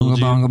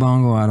told you. Bongo,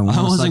 bongo. I don't want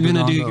I wasn't to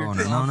gonna do your your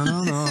No, no,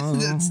 no, no.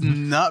 That's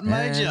not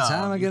my Every job.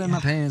 time I get in my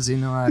pants, you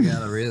know I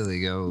gotta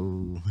really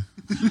go.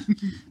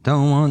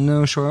 Don't want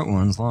no short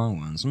ones, long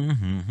ones.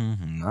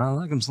 I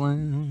like them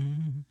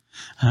slim.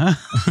 Huh?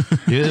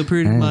 Yeah,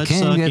 pretty much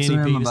can't suck get any to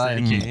them penis that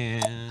I bite.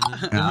 can.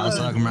 I'll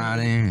suck them right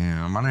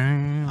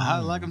in. I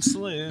like them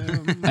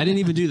slim. I didn't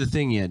even do the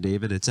thing yet,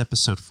 David. It's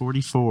episode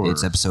 44.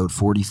 It's episode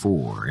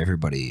 44.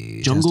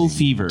 Everybody. Jungle testing,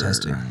 Fever.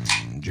 Testing.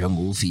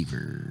 Jungle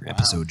Fever.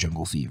 Episode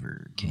Jungle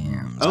Fever.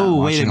 Cam.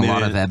 Oh, wait a watching a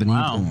lot minute. of ebony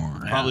Wow.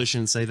 porn. Probably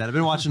shouldn't say that. I've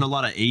been watching a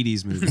lot of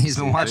 80s movies. He's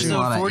been watching a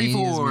lot Episode of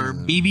 44,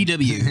 80s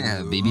BBW.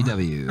 Yeah,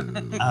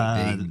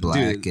 BBW. Big,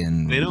 black, dude,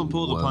 and... they don't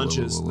pull the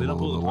punches. They don't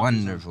pull the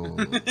punches. Wonderful.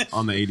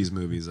 on the 80s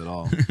movies at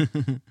all.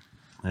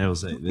 I will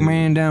say.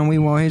 Man, down we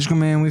walk Hitchcock,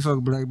 man. We fuck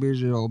a black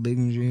bitch, all big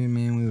and shit,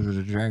 man. We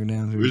was drag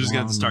down through. We're just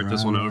gonna have to start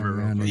this one over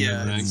real quick.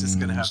 Yeah, it's just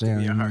gonna have to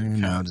be a hard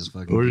No, cut. just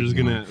fucking. We're just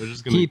gonna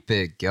keep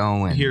it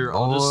going. here.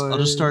 I'll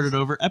just start it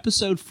over.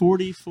 Episode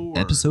 44.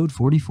 Episode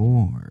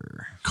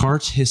 44.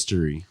 Carts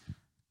history.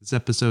 This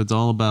episode's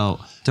all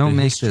about. Don't the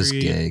make this history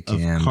gay, of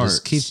Cam. carts.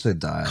 Just keep the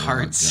dialogue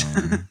Carts.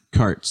 going.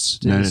 Carts.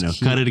 No.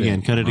 Just Cut it keep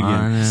again. Cut it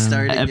again.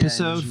 Start again.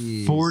 Episode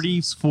Jesus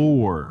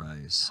 44.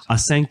 Christ. A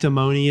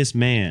Sanctimonious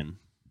Man.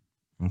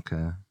 Okay.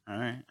 All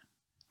right.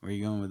 Where are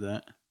you going with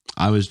that?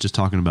 I was just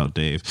talking about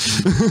Dave.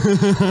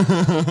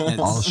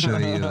 I'll show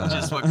you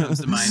Just what comes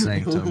to mind.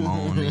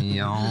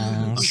 Sanctimonious.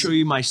 I'll show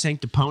you my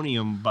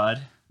Sanctimonium,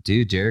 bud.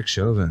 Dude, Derek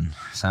Chauvin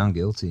found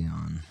guilty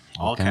on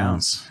All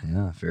counts.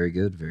 Yeah, very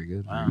good, very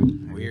good. Wow, very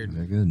good, weird.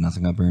 Very good.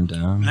 Nothing got burned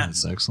down.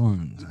 That's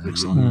excellent.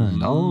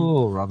 Excellent.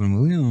 Oh, Robin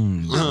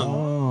Williams.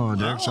 Oh,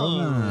 Derek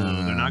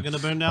Chauvin. They're not going to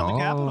burn down the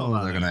Capitol.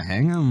 They're gonna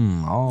hang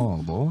him. Oh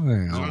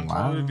boy. Oh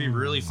wow. It'd be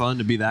really fun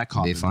to be that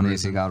cop. It'd be funny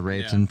if he got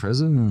raped in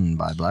prison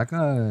by black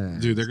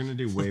guys. Dude, they're going to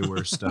do way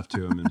worse stuff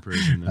to him in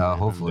prison. Oh,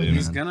 hopefully.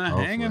 He's man. gonna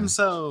Hopefully. hang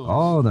himself.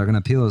 Oh, they're gonna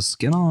peel his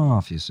skin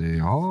off. You see?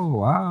 Oh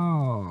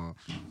wow.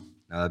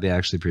 No, that'd be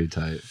actually pretty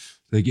tight.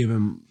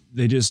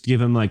 They just give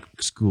him like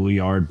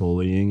schoolyard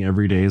bullying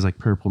every day is like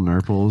purple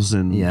nurples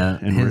and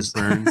and wrist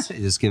burns.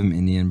 Just give him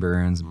Indian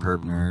burns and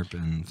perp nerp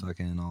and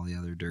fucking all the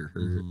other dirt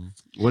hurt.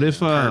 What if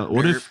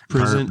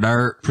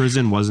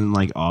prison wasn't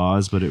like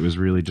Oz, but it was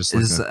really just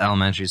like Is this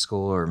elementary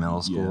school or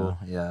middle school?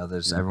 Yeah,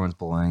 there's everyone's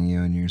bullying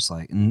you, and you're just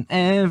like, and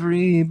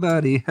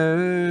everybody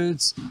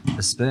hurts,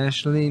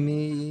 especially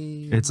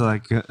me. it's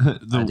like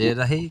I did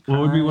a hate crime.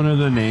 what would be one of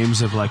the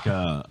names of like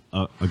a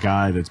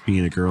guy that's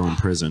being a girl in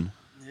prison?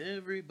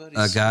 Everybody's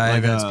A guy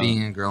like that's a-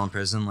 being a girl in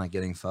prison, like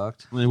getting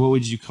fucked. Like, what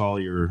would you call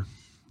your?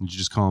 Would you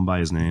just call him by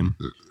his name?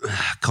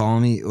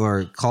 Called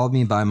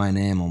me by my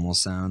name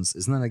almost sounds.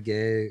 Isn't that a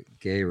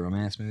gay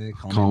romance movie?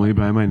 Call me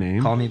by my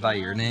name. Call me by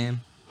your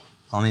name.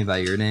 Call me by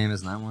your name.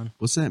 Isn't that one?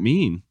 What's that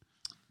mean?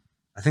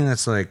 I think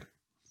that's like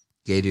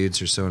gay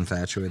dudes are so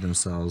infatuated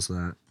themselves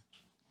that.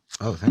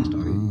 Oh, thanks,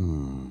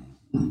 doggy.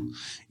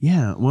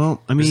 Yeah.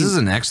 Well, I mean, This is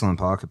an excellent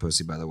pocket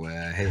pussy, by the way.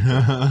 I hate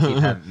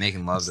to keep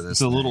making love to this.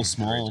 It's a little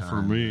thing small every for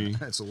time. me.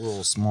 It's a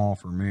little small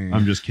for me.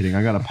 I'm just kidding.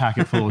 I got a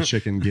packet full of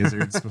chicken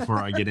gizzards before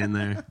I get in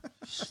there.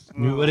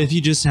 What if you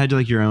just had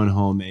like your own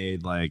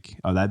homemade, like,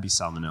 oh, that'd be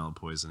salmonella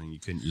poisoning. You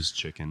couldn't use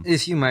chicken.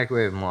 If you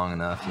microwave them long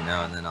enough,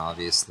 and then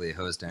obviously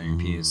hose down your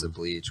penis with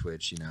bleach,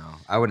 which,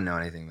 I wouldn't know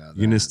anything about that.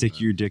 You're gonna stick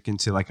your dick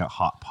into like a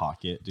hot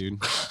pocket,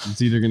 dude.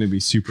 It's either gonna be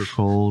super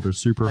cold or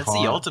super That's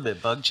hot. the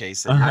ultimate bug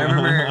chaser.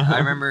 I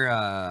remember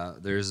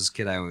there was this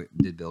kid I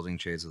did building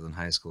trades with in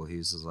high school. He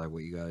was just like,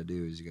 what you got to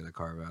do is you got to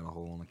carve out a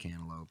hole in a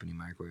cantaloupe and you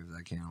microwave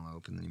that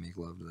cantaloupe and then you make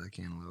love to that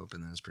cantaloupe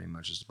and then it's pretty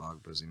much just a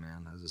bog pussy,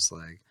 man. I was just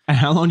like... And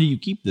how long do you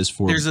keep this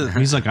for? There's a-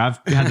 He's like, I've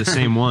had the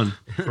same one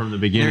from the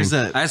beginning.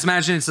 I just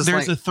imagine it's just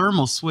There's like... a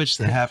thermal switch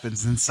that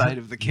happens inside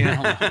of the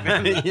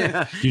cantaloupe.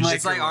 yeah,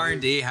 it's like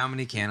R&D. How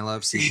many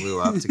cantaloupes he blew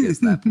up to get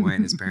to that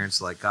point? His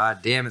parents are like, God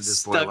damn it,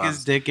 this boy Stuck loves...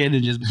 his dick in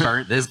and just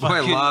burnt. This boy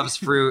fucking- loves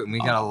fruit, and we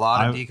got a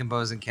lot of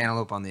decomposing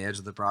cantaloupe on the edge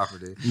of the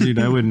property. Dude,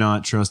 I would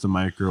not trust a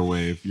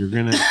microwave. You're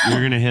gonna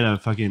hit a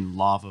fucking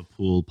lava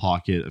pool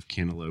pocket of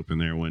cantaloupe in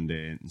there one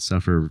day and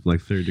suffer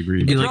like 3rd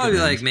degree. You'd probably be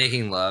like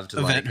making love to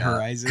Event like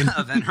horizon.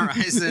 Event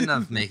horizon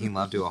of making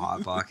love to a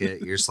hot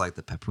pocket. You're just like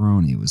the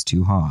pepperoni was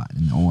too hot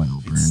and the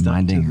oil burned Stuck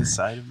my to dinger. the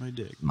side of my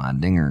dick. My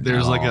dinger.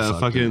 There's got like all a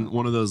fucked fucking up.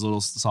 one of those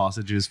little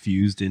sausages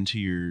fused into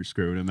your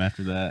scrotum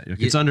after that.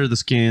 Like, it's under the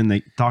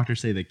skin.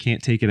 Doctors say they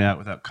can't take it out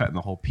without cutting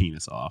the whole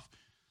penis off.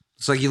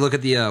 It's like you look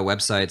at the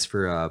websites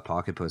for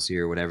Pocket Pussy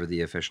or whatever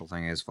the official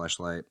thing is,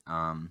 Fleshlight.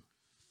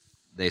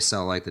 They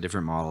sell like the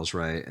different models,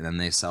 right? And then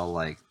they sell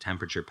like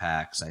temperature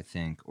packs, I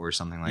think, or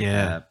something like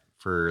that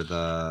for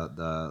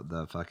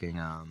the fucking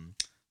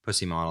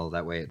pussy model.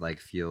 That way, it like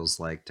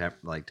feels like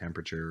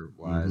temperature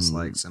wise,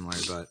 like similar,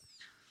 but.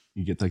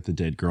 You get like the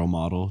dead girl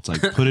model. It's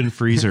like put in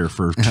freezer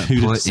for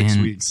 2 to 6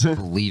 weeks.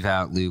 Leave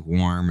out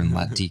lukewarm and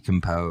let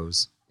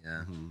decompose.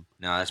 Yeah.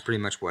 No, that's pretty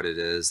much what it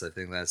is. I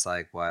think that's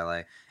like why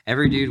like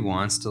every dude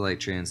wants to like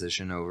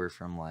transition over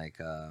from like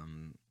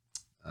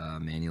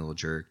manual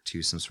jerk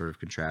to some sort of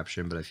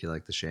contraption, but I feel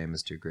like the shame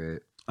is too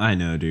great. I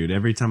know, dude.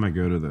 Every time I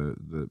go to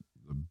the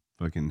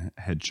fucking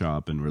head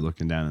shop and we're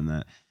looking down in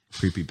that,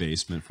 creepy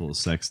basement full of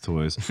sex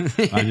toys.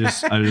 I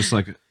just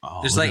like,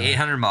 oh, There's like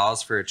 800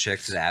 miles for a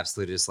chick to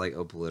absolutely just like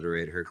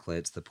obliterate her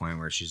clit to the point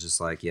where she's just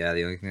like, yeah,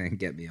 the only thing that can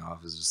get me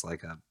off is just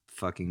like a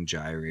fucking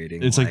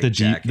gyrating. It's like the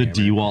jackhammer.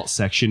 DeWalt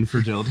section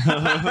for dildo.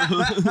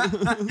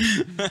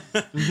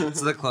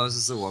 It's the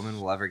closest a woman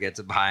will ever get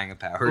to buying a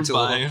power tool.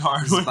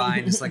 Hardware.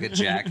 Buying just like a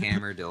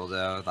jackhammer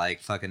dildo,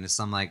 like fucking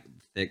some like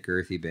thick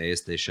girthy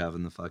base they shove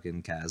in the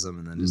fucking chasm,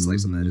 and then just like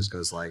something that just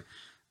goes like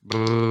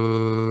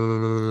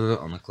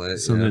on the clit.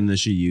 Something that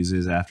she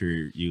uses after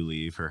you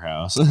leave her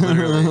house.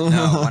 Literally,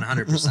 no,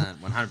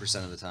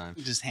 100% of the time.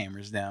 It just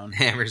hammers down.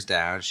 Hammers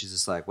down. She's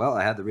just like, well,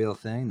 I had the real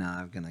thing. Now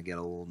I'm gonna get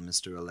old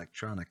Mr.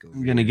 Electronic over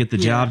I'm gonna here. get the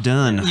job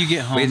done. You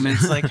get home and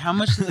it's like, how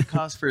much does it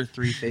cost for a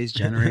 3-phase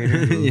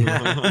generator?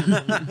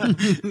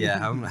 Yeah,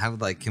 how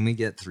like, can we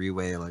get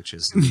 3-way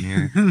electricity in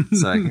here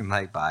so I can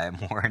like buy a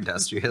more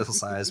industrial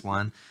sized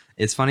one?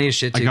 It's funny as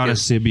shit. I too, got a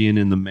 'cause Sibian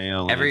in the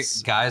mail. every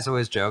guys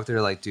always joke.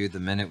 They're like, dude, the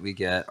minute we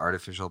get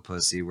artificial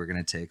pussy, we're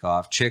gonna take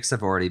off. Chicks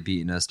have already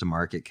beaten us to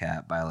market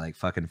cap by like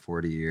fucking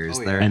 40 years.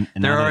 Oh, yeah. They're And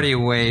they're now already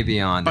way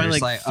beyond. By They're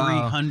just like oh,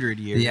 300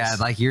 years. yeah,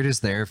 like you're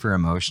just there for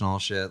emotional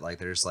shit. Like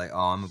they're just like, oh,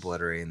 I'm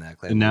obliterating that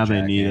clip. and now with a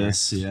they need jackhammer.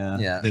 us. Yeah.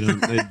 Yeah.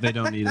 They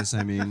don't need us.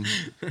 I mean,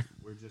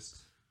 we're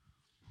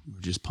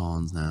just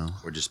pawns now.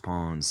 We're just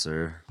pawns,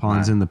 sir.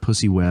 Pawns in the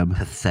pussy web.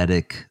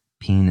 Pathetic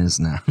penis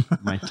now.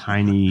 My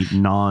tiny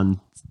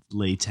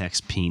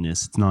non-latex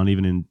penis. It's not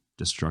even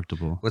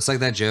indestructible. What's like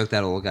that joke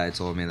that old guy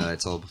told me that I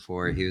told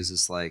before? He was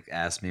just like,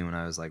 asked me when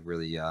I was like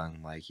really young,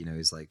 like, you know,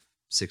 he's like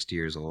 60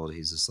 years old.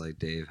 He's just like,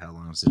 Dave, how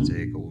long does it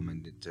take a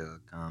woman to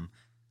come?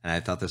 And I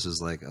thought this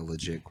was like a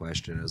legit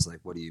question. I was like,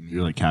 what do you mean?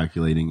 You're like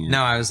calculating it.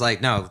 No, I was like,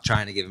 no,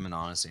 trying to give him an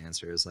honest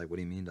answer. I was like, what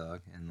do you mean,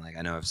 dog? And like,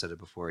 I know I've said it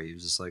before. He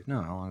was just like,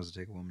 no, how long does it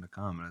take a woman to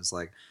come? And I was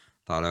like,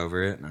 thought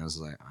over it. And I was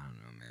like, I don't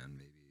know, man,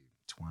 maybe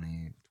 20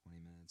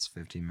 minutes,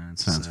 15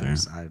 minutes. Sounds fair.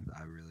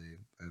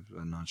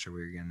 I'm not sure what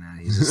you're getting at.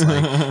 He's just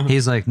like,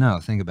 he's like, no,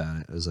 think about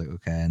it. I was like,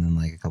 okay. And then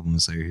like a couple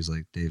minutes later, he's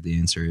like, Dave, the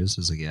answer is,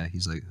 I was like, yeah.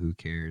 He's like, who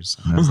cares?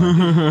 And I was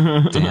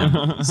like,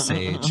 damn,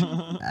 sage,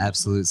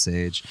 absolute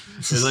sage.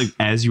 It's like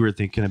as you were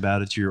thinking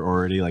about it, you're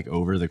already like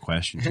over the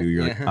question too.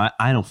 You're like,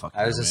 I don't fucking.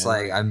 I was know, just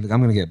man. like,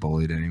 I'm gonna get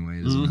bullied anyway.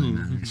 It doesn't really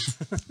matter.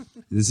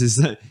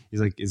 He's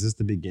like, is this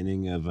the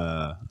beginning of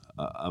a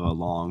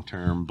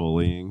long-term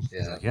bullying?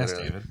 Yeah, Like, yes,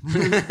 literally.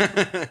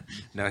 David.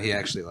 No, he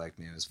actually liked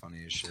me. It was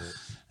funny as shit.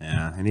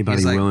 Yeah, anybody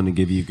He's like- willing to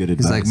give you good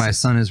advice? He's like, my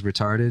son is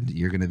retarded.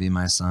 You're gonna be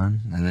my son.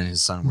 And then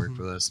his son worked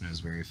with us, and it was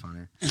very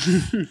funny.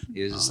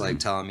 He was just like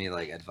telling me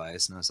like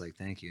advice, and I was like,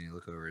 thank you. And he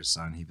look over his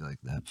son, he'd be like,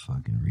 that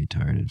fucking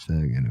retarded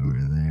faggot over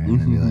there.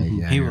 And I'd be like,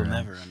 yeah, He you're will right.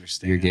 never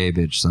understand. Your gay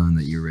bitch son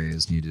that you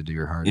raised needed to do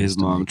your hardest. His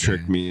to mom make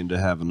tricked gay. me into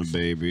having a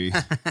baby.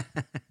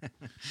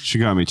 She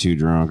got me too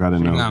drunk. I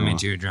didn't know. She got me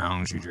too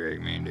drunk. She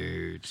tricked me,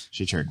 dude.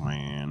 She tricked me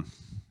in.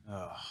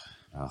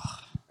 Oh,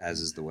 As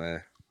is the way.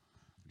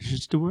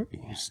 It's the way.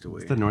 it's the way.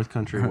 It's the North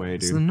Country way,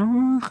 It's the dude.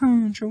 North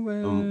Country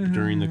way.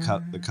 During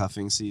the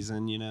cuffing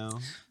season, you know,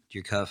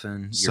 You're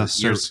cuffing. Stuff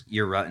You're starts-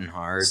 rutting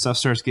hard. stuff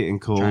starts getting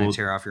Trying cold. to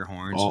tear off your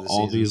horns. All, for the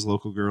all season. these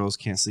local girls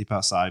can't sleep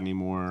outside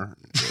anymore.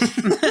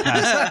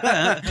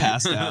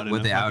 Passed out in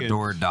with a the fucking-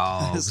 outdoor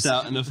dogs. Passed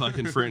out in the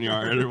fucking front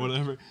yard or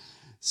whatever.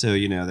 So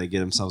you know they get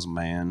themselves a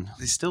man.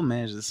 They still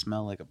manage to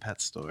smell like a pet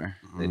store.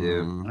 They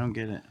do. Mm. I don't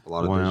get it. A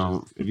lot of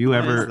Well, if you What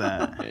ever, is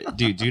that?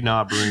 dude, do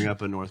not bring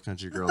up a North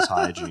Country girl's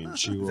hygiene.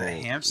 She will. The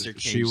hamster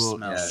cage She will.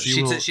 smell. Yeah,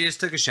 She will. she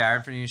just took a shower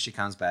in front of you. She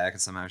comes back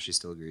and somehow she's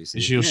still greasy.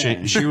 She'll.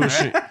 Yeah. She will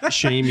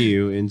shame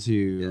you into.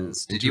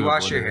 Yes. Did into you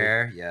wash your oblivion.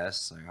 hair?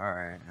 Yes. Like, all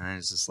right. And then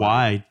it's just like,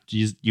 Why? Do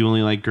you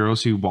only like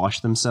girls who wash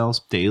themselves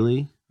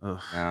daily?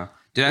 Ugh. no.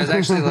 Dude, I was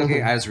actually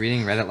looking. I was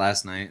reading Reddit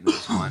last night, and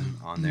there's one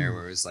on there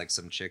where it was like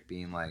some chick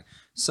being like,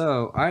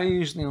 "So I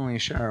usually only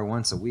shower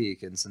once a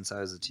week, and since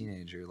I was a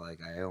teenager, like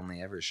I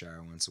only ever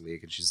shower once a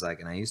week." And she's like,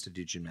 "And I used to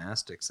do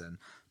gymnastics, and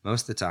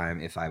most of the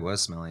time, if I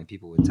was smelling,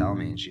 people would tell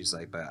me." And she's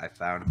like, "But I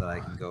found that I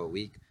can go a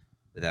week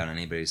without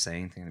anybody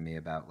saying anything to me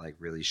about like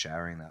really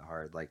showering that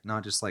hard, like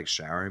not just like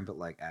showering, but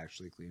like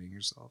actually cleaning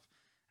yourself."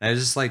 And I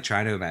was just like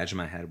trying to imagine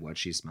in my head what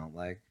she smelled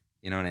like.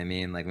 You know what I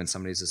mean? Like when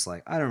somebody's just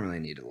like, "I don't really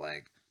need to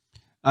like."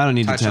 I don't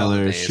need to touch tell all the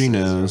her. bases She or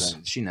knows.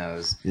 whatever. She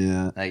knows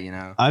Yeah. that, you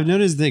know. I've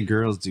noticed that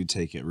girls do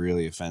take it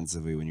really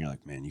offensively when you're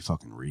like, man, you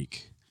fucking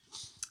reek.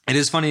 It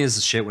is funny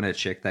as shit when a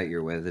chick that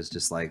you're with is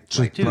just like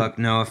like, dude, look,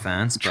 no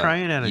offense, but try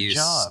it at a you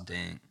job.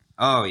 stink.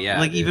 Oh yeah,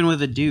 Like dude. even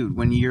with a dude,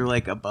 when you're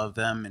like above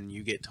them and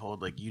you get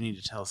told like you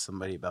need to tell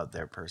somebody about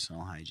their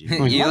personal hygiene.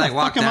 Like, you why like the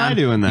walk fuck am I down.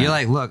 doing that? You're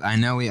like, look, I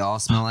know we all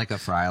smell like a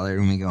fry later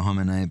when we go home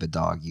at night, but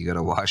dog, you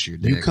gotta wash your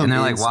dick. come And they're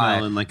in like, why?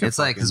 smelling like a It's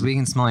like because fucking- we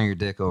can smell your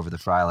dick over the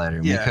fry later,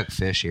 and Yeah. we cook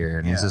fish here,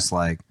 and it's Yeah. just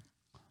like,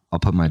 I'll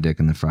put my dick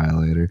in the fry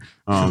later.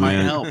 Oh might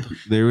man, help.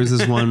 There was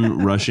this one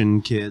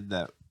Russian kid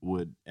that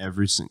would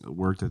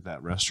worked at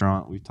that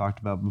restaurant we talked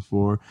about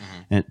before,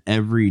 Mhm. and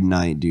every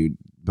night, dude,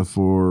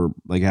 before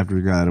like after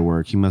he got out of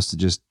work, he must have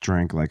just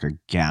drank like a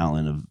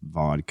gallon of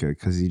vodka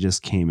because he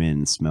just came in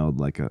and smelled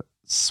like a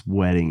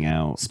sweating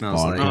out.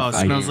 Smells vodka. like- Oh,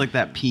 it smells like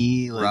that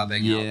pee. Like,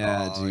 rubbing yeah,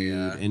 alcohol, dude.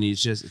 yeah. And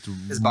he's just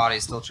His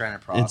body's still trying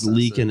to process it's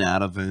leaking it.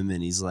 out of him,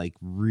 and he's like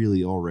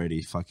really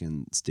already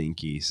fucking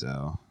stinky.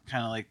 So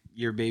kind of like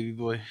your baby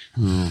boy.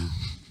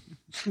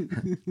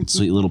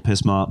 sweet little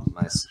piss mop.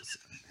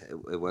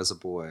 It was a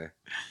boy,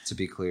 to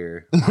be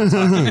clear. Not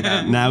talking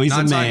about- Now he's a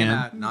not talking man.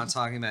 about- not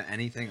talking about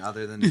anything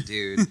other than a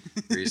dude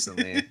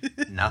recently.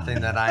 Nothing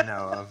that I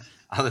know of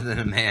other than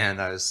a man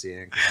I was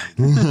seeing.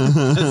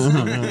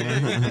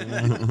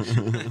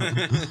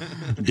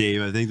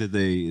 Dave, I think that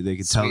they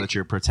could tell Sweet. that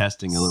you're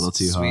protesting a little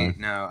too hard.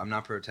 No, I'm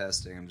not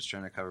protesting. I'm just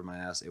trying to cover my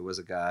ass. It was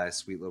a guy,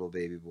 sweet little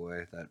baby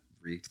boy that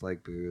reeked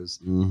like booze.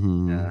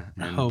 Mm-hmm. Yeah,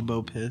 and,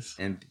 Hobo piss.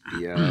 and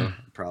BO,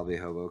 probably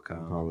hobo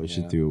cum. Probably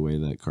should yeah. throw away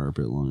that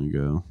carpet long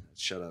ago.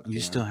 Shut up. You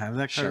Cam. still have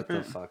that Shut the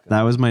carpet? fuck up.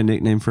 That was my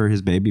nickname for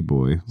his baby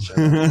boy. Shut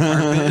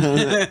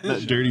up.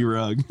 That dirty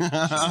rug.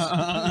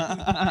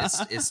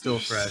 It's still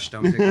fresh.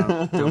 Don't pick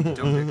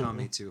on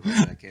me too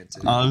hard. I can't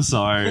take it. I'm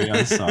sorry.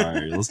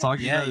 Let's talk.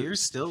 Yeah, about you're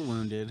still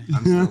wounded.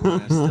 I'm still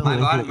wounded. Still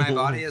my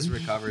body has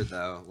recovered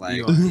though. Like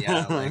You are.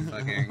 yeah, like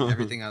fucking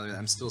everything other.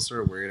 I'm still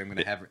sort of worried. I'm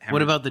gonna have.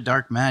 What about the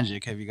dark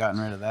magic? Have you gotten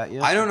rid of that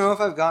yet? I don't know if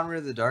I've gotten rid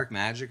of the dark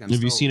magic. Have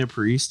you seen a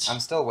priest? I'm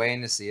still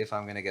waiting to see if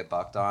I'm gonna get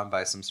bucked on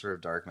by some sort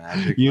of dark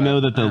magic. You but- know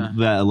that Uh.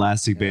 that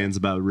elastic band's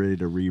about ready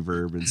to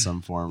reverb in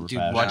some form or Dude,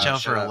 fashion. watch No, out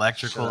shut for up.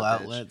 electrical Shut up,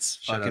 bitch. outlets,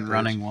 Shut fucking up, bitch.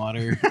 running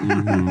water.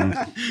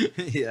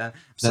 Mhm. yeah, I'm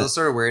still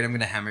sort of worried I'm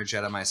gonna hemorrhage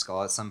out of my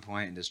skull at some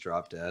point and just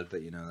drop dead.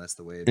 But you know that's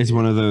the way. It's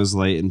one of those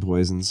latent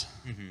poisons.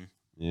 Mhm.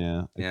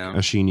 Yeah. Yeah. A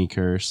Sheeny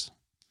curse.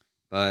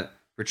 But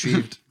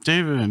retrieved.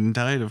 David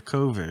died of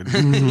COVID.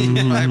 Mhm.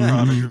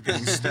 Byproduct of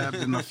being stabbed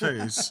in the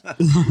face.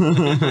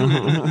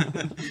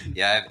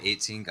 Yeah, I have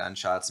 18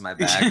 gunshots in my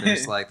back.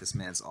 There's like this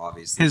man's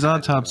obviously. His died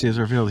of autopsy it. has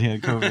revealed he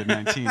had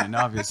COVID-19 and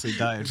obviously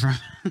died from.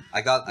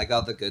 I got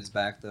the goods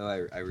back though.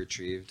 I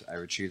retrieved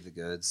the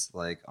goods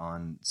like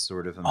on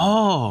sort of.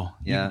 Oh,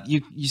 Yeah.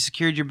 You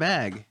secured your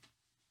bag.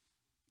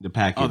 The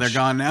package. Oh, they're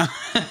gone now.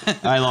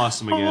 I lost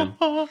them again.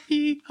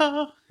 Yeah,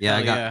 Hell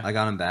yeah. I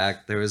got him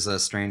back. There was a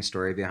strange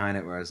story behind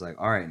it where I was like,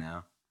 all right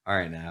now.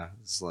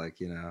 It's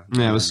like Yeah,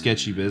 it was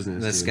sketchy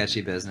business. The dude.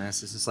 sketchy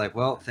business. It's just like,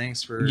 well,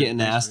 thanks for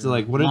Getting asked to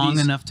like, what are Long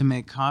these? enough to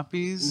make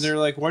copies. They're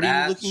like, what are you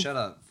That, looking shut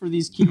up. for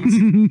these keys?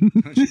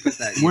 Don't you put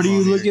that What are evil you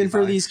on me or looking for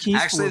goodbye. these keys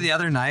Actually, for? the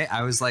other night,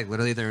 I was like,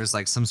 literally, there was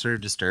like some sort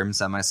of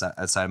disturbance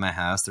outside my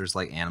house. There's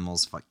like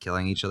animals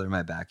killing each other in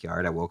my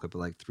backyard. I woke up at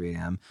like 3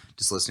 a.m.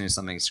 just listening to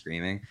something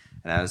screaming.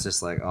 And I was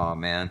just like, oh,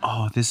 man.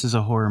 Oh, this is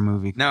a horror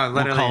movie. No,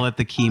 literally. We'll call it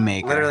The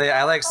Keymaker. Literally,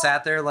 I like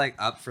sat there like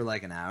up for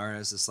like an hour. And I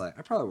was just like,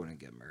 I probably wouldn't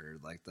get murdered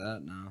like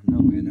that. No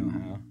way, no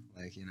how.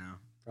 Like, you know,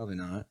 probably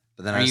not.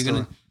 But then Are I you still,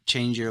 gonna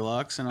change your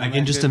locks and all I that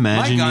can just good?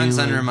 imagine my guns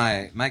you, under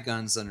like, my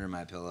guns under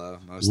my pillow.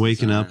 Most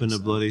waking of the up time, in a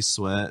so, bloody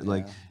sweat,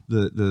 like yeah.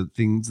 the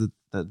things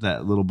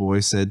that little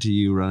boy said to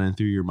you running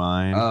through your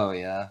mind. Oh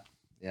yeah.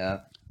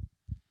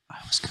 I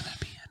was gonna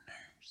be a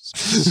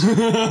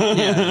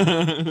Yeah.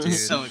 nurse. Dude,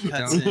 So it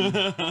cuts in.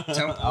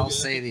 I'll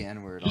say the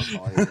N word. I'll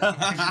call you.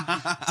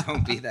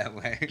 Don't be that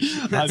way.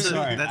 I'm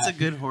sorry. That's a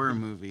good horror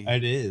movie.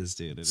 It is,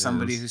 dude. It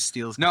Somebody is. who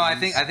steals. No, I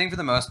keys. think for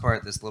the most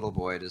part, this little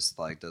boy just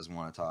like doesn't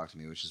want to talk to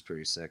me, which is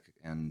pretty sick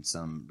in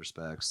some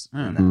respects.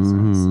 In that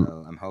sense, Mhm.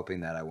 so I'm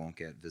hoping that I won't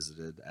get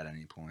visited at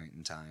any point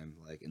in time,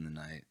 like in the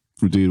night.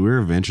 Dude, we're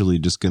eventually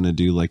just gonna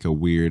do like a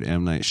weird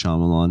M. Night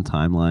Shyamalan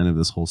timeline of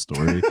this whole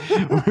story,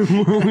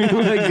 where we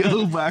like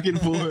go back and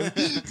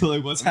forth to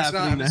like what's I'm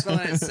happening just gonna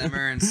now. let it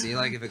simmer and see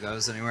like if it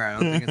goes anywhere. I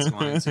don't think it's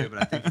going to, but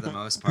I think for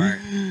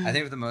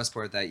the most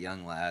part, that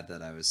young lad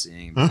that I was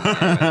seeing.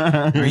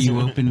 Are you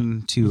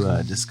open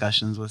to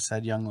discussions with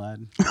said young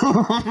lad?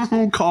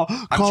 call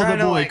the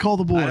boy. Call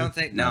the boy. I don't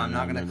think. No, I'm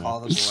not gonna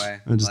call the boy.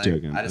 I'm just Like,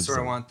 joking. I just I'm sort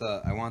of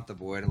want the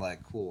boy to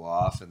like cool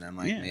off and then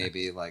like Yeah.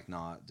 maybe like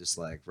not just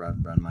like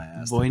run my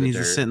ass. Boy through the needs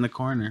to dirt. sit in the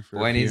corner. For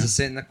Boy a needs few. to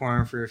sit in the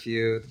corner for a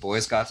few. The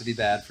boy's got to be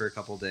bad for a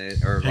couple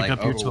days or Pick like up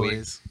over your a week.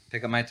 toys.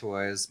 Pick up my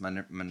toys. My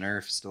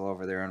Nerf's still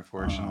over there,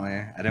 unfortunately.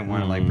 I didn't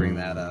want to like bring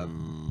that up.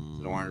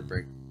 I don't want to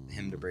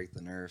break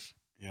the Nerf.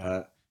 Yeah.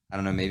 But I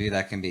don't know. Maybe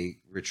that can be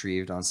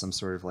retrieved on some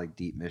sort of like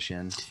deep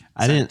mission.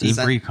 I didn't. Deep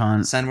Send-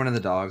 recon. Send one of the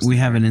dogs. We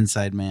there. have an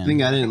inside man. The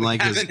thing I didn't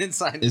like Have is an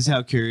inside. is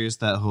how curious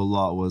that whole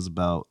lot was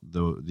about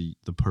the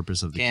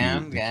purpose of the,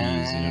 Cam, the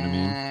keys. You know what I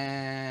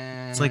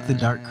mean? It's like the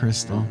Dark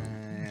Crystal.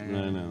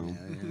 I know.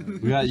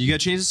 You got to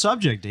change the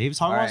subject, Dave.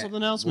 Talk about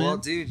something else, man. Well,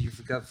 dude, you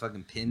forgot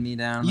fucking pin me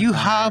down. You the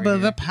corner harbor here.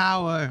 the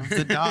power of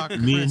the dark.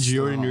 Me and crystal.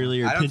 Jordan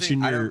really I are don't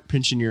think-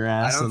 pinching your I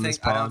ass don't on this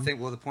think. I pod. don't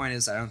think. Well, the point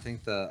is, I don't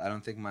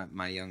think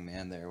my young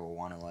man there will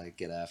want to like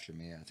get after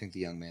me. I think the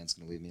young man's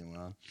gonna leave me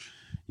alone.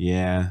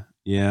 Yeah.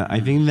 I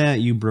think that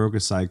you broke a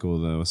cycle,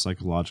 though, a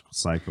psychological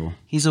cycle.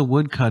 He's a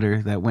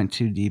woodcutter that went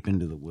too deep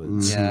into the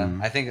woods. Yeah,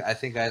 Mhm. I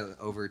think I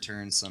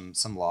overturned some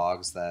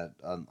logs that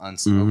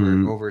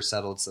Mhm.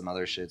 oversettled some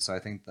other shit. So I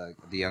think the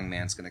young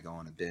man's gonna go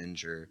on a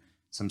binge or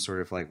some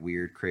sort of like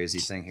weird crazy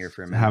thing here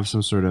for a minute. Have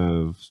some sort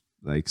of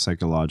like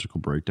psychological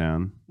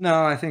breakdown?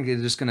 No, I think they're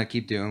just gonna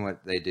keep doing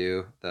what they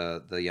do,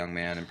 the young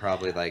man, and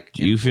probably like.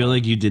 Do you feel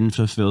like you didn't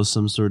fulfill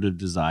some sort of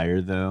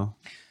desire though?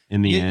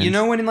 In the end, you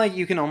know when like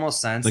you can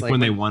almost sense like when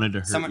they wanted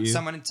to hurt you.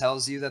 Someone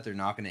tells you that they're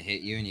not going to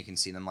hit you, and you can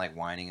see them like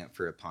winding up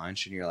for a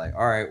punch, and you're like,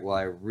 all right, well,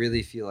 I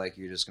really feel like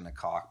you're just going to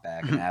cock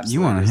back and absolutely. You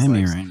want to hit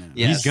me right now?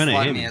 Yeah, He's gonna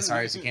hit me me as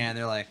hard as you can.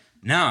 They're like,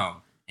 no,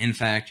 in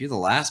fact, you're the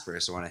last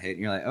person I want to hit, and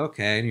you're like,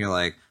 okay, and you're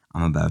like,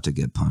 I'm about to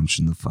get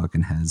punched in the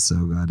fucking head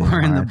so goddamn Or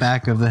in the hard.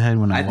 back of the head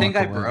when I think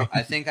walk I away. broke.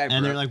 I think I broke.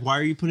 And they're like, "Why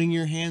are you putting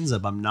your hands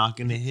up? I'm not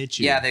gonna hit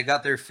you." Yeah, they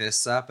got their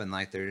fists up, and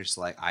like they're just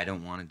like, I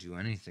don't want to do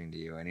anything to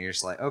you, and you're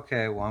just like,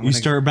 okay, well, I'm You gonna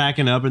start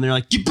backing up, and they're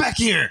like, "Get back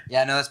here!"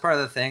 Yeah, no, that's part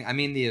of the thing. I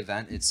mean, the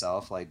event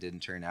itself like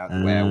didn't turn out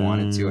the way I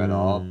wanted to at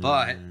all.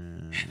 But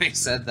having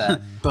said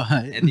that, But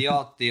and the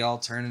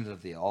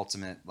alternative, the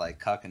ultimate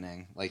like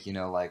cuckening, like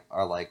like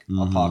our like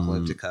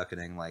apocalyptic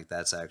cuckening, like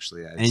that's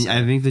actually. I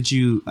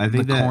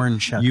think that corn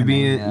you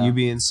being yeah. you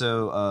being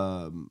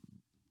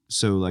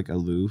so like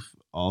aloof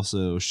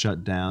also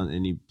shut down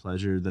any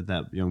pleasure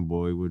that young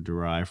boy would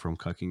derive from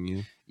cucking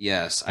you.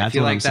 Yes, That's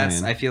what I'm that's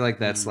saying. I feel like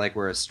that's like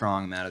where a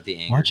strong amount of the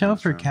anger. watch out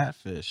comes for from.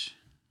 catfish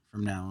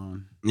from now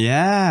on.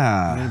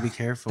 Yeah, You gotta be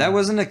careful. That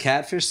wasn't a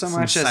catfish so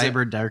Some much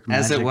cyber dark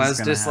as it magic was is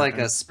gonna just like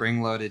happen. a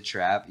spring-loaded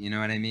trap. You know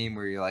what I mean?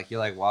 Where you're like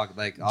walk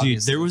like. dude,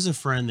 Obviously. there was a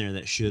friend there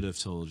that should have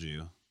told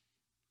you.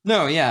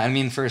 No, yeah, I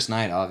mean first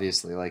night,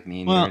 obviously, like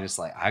me and you Well- were just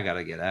like, I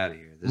gotta get out of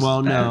here. This Well,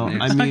 is bad no,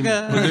 news. I mean,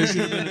 God.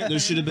 but there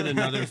should have been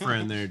another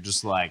friend there,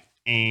 just like,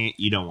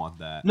 you don't want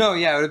that. No,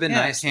 yeah, it would have been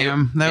Yeah, nice.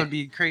 Cam, that It- would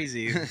be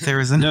crazy. If there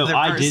was No, another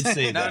I did person.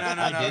 say No, that.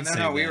 no, I no, did no, say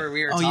no. We that.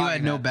 were Oh, talking you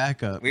had no about-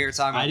 backup. We were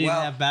talking. I didn't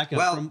well, have backup.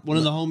 well, One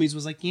of the homies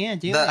was like, "Yeah,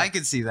 dude." the- I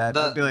could see that.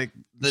 the- I'd be like,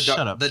 the shut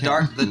dark, up. the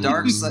Cam.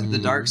 the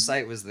dark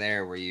site was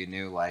there where you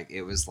knew like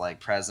it was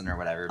like present or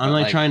whatever. I'm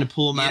but, like trying to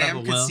pull him out Cam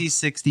of a could well. see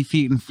 60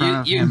 feet in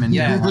front of him and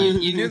yeah,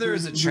 down. you knew there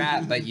was a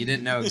trap, but you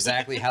didn't know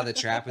exactly how the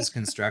trap was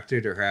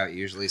constructed or how it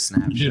usually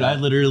snaps. Dude, I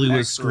literally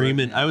was Excellent,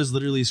 screaming. yeah. I was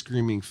literally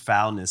screaming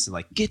foulness and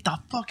like, "Get the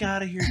fuck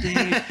out of here, Dave!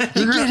 Get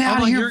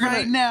out of here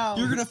right now.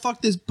 You're gonna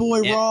fuck this boy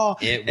raw."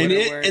 it and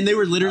would've worked. and they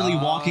were literally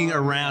Oh, walking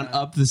around yeah.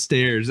 up the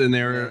stairs, and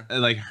they were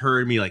like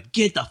heard me like,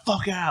 "Get the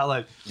fuck out!"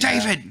 Like,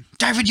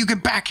 David, you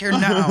get back here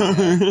now.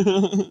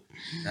 No.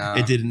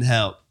 it didn't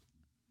help.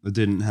 It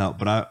didn't help.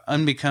 But I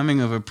Unbecoming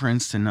of a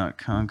prince to not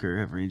conquer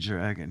every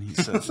dragon, he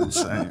says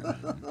inside.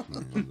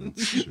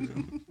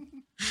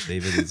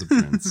 David is a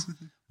prince.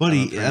 But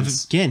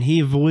he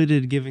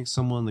avoided giving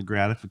someone the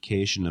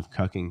gratification of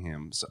cucking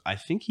him. So I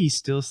think he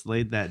still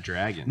slayed that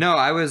dragon. No,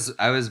 I was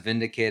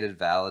vindicated,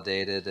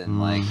 validated,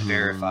 and like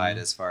verified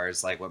as far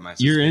as like what my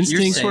Your suspicions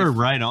instincts were were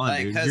right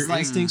on, dude. 'cause, Your like,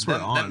 instincts were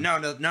on. No,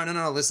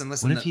 listen.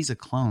 What if he's a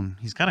clone?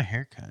 He's got a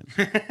haircut.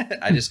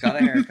 I just got a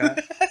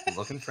haircut,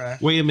 looking fresh.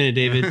 Wait a minute,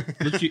 David.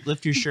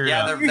 Lift your shirt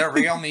Yeah, up. the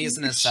real me's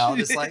in his cell,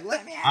 just like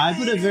let me. I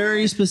put a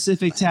very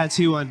specific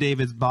tattoo on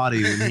David's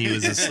body when he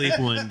was asleep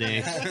one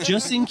day,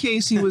 just in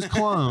case he was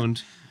cloned,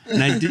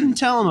 and I didn't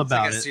tell him Like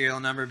about a it.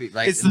 serial number,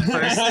 like It's the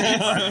first thing.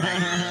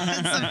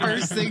 It's the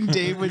first thing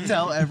Dave would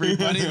tell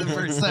everybody the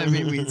first time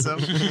he meets him.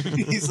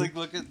 He's like,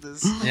 "Look at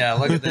this." Yeah,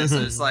 look at this.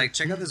 It's like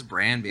check out this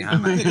brand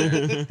behind my hair. I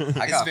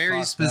It's got very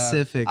fucked up.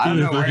 specific. I don't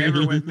know where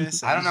Whatever it went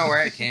missing. I don't know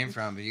where it came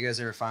from, but you guys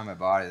ever find my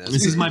body?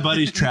 This is my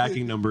buddy's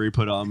tracking number he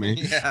put on me.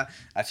 Yeah,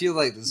 I feel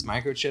like this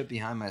microchip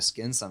behind my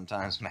skin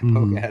sometimes when I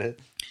poke at it.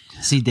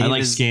 See, Dave I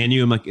like is, scan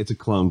you. I'm like, it's a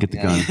clone. Get the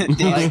Yeah. gun.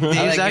 Dave's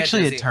get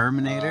actually this- a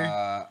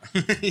Terminator.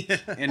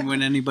 And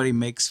when anybody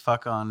makes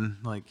fuck on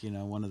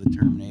one of the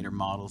Terminator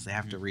models, they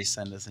have to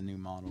resend us a new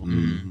model.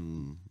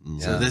 Mhm.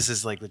 So Yeah. this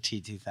is like the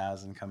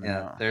T2000 coming Yeah,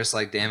 out. there's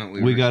like, damn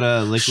it, We got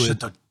a liquid.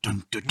 Dun,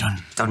 dun,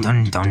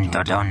 dun,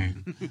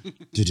 dun.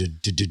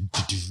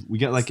 We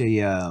got like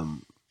a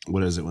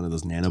what is it? One of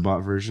those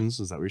nanobot versions?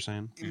 Is that what you're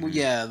saying? Well,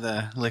 yeah,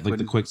 the liquid.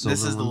 the Quicksilver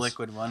This is the ones?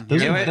 liquid one.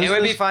 Those It are- would, those it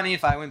would be are- funny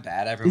if I went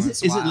bad every Is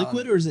once it, in a is it while.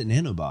 liquid or is it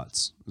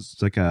nanobots?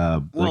 It's like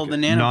a Well, like the a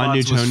nanobots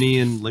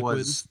non-Newtonian liquid.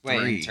 was Wait,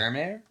 in three.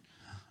 Terminator?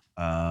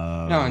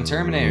 No, in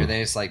Terminator,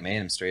 they just like made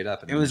him straight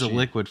up. It was a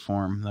liquid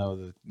form though.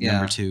 The Yeah.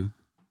 number 2.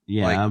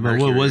 yeah, like but what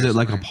mercury was or it?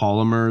 Like a something.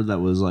 polymer that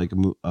was like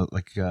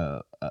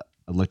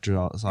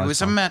electrolyzed. It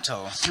was a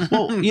metal.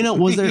 Well, you know,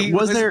 was there He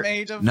was there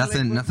made of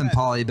Nothing liquid metal.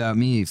 poly about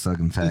me, you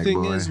fucking fag the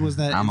thing boy. is, was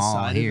that I'm all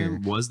inside here. of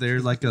him, was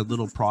there like a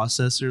little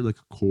processor, like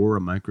a core,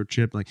 a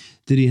microchip? Like,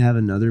 did he have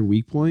another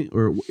weak point,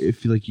 or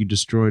if like you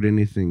destroyed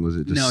anything, was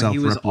it just No, he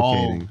was all.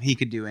 self-replicating? He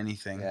could do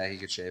anything. Yeah, he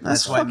could shape.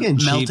 That's That's why fucking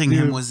cheap, melting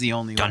him dude. was the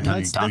only way.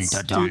 That's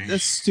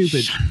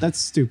stupid. That's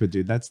stupid,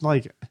 dude. That's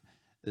like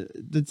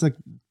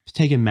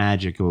taking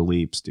magical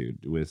leaps,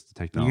 dude, with You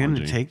technology.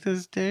 gonna take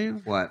this,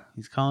 Dave? What?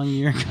 He's calling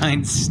your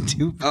kind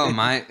stupid. Oh,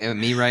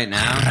 me right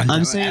now.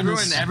 I'm saying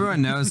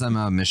everyone knows I'm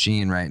a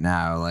machine right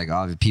now. Like,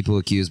 people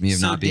accuse me of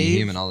So not being Dave,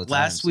 human all the time.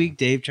 Last so. week,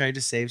 Dave tried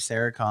to save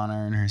Sarah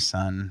Connor and her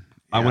son.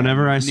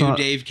 whenever I Knew saw,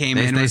 Dave came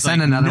They, in, they was sent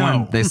like, another no,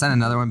 one. They sent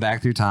another one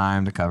back through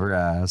time to cover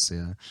ass.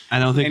 Yeah. I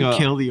don't think and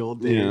kill the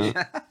old Dave.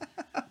 Yeah.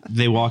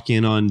 they walk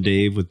in on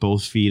Dave with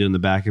both feet on the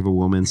back of a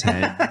woman's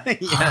head.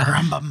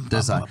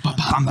 There's like,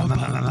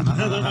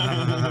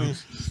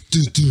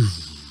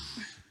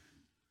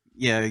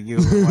 Yeah, you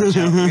watch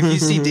out. If you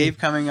see Dave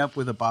coming up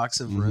with a box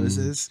of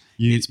roses,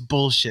 it's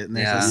bullshit. And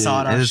there's a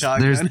sawed-off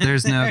shotgun.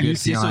 There's no You good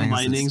see some feelings.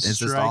 lightning It's just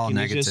strike, all and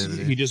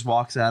negativity. he just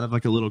walks out of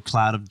like a little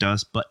cloud of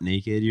dust, butt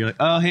naked. You're like,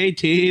 oh hey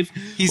Dave.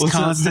 He's What's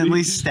up, constantly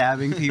buddy?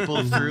 stabbing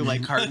people through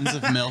like cartons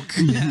of milk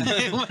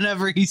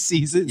whenever he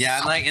sees it. Yeah,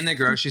 and like in the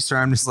grocery store,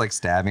 I'm just like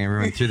stabbing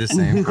everyone through the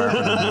same carpet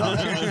of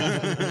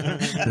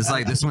milk. It's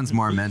like, this one's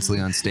more mentally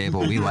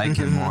unstable. We like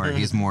him more.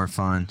 He's more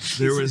fun.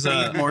 There was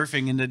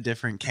morphing into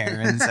different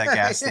Karens at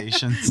gas stations.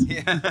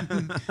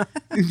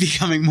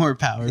 Becoming more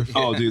powerful.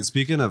 oh dude,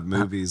 speaking of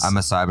movies, I'm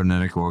a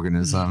cybernetic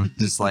organism,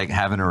 just like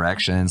have an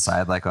erection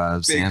inside like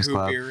a Sam's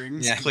Club.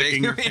 Earrings, Yeah,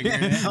 clicking your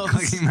fingernails.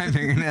 Clicking my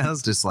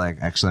fingernails, just like,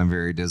 actually, I'm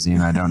very dizzy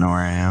and I don't know where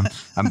I am.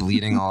 I'm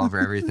bleeding all over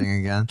everything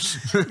again.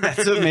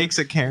 That's what makes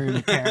a Karen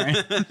a Karen.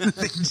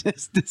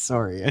 Just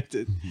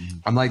disoriented.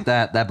 I'm like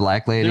that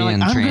black lady they're like,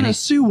 in I'm training. gonna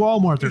sue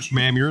Walmart. There's,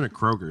 ma'am, you're in a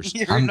Kroger's.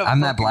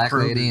 I'm that black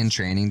lady in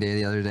training day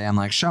the other day. I'm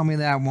like, show me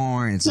that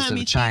warrant. It's just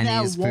a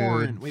Chinese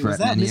food. Wait, was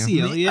that menu. Missy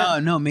Elliott? Oh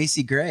no,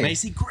 Macy Gray.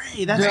 Macy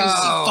Gray. That's No Macy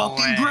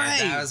fucking way. Gray.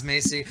 That was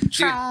Macy. Dude,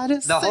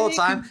 the whole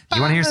time.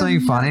 You want to hear something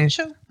funny?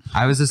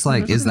 I was just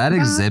like, is that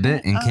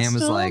Exhibit? And Cam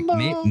was like,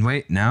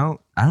 wait, no.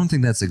 I don't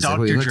think that's Exhibit.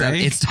 Dr. We looked at- Dre?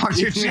 It's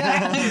Dr. Dre.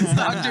 Yeah, it's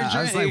Dr.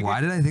 I was Dre. like,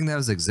 why did I think that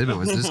was Exhibit?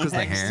 Was this because the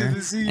Next to hair?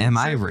 the scene. Am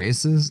I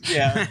racist?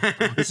 Yeah.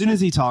 As soon as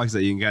he talks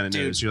that, you can kind of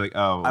Dude, notice. You're like,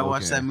 oh, I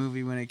watched okay. that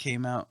movie when it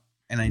came out,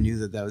 and I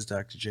knew that was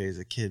Dr. J as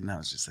a kid, and I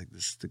was just like,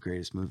 this is the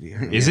greatest movie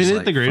ever. Isn't It's it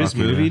like, the greatest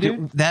fuck yeah. movie,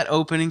 dude? That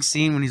opening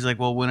scene when he's like,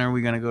 well, when are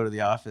we going to go to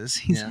the office?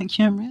 He's Yeah. like,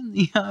 yeah, I'm in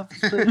the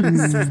office.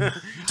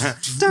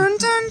 Dun, dun,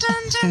 dun,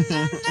 dun,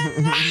 dun,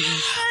 dun, dun.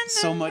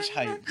 So much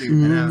hype, dude.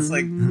 And it's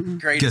like,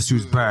 great. Guess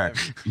who's back?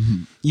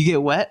 You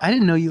get wet? I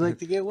didn't know you like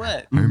to get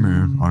wet. Hey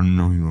man, I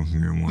know you don't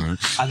hear what.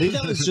 I think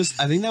that was just.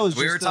 We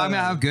were talking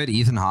about how good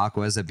Ethan Hawke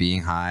was at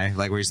being high.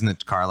 Like, we're using the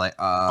car, like,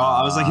 Oh,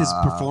 I was like, his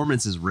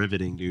performance is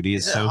riveting, dude. He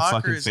is so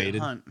fucking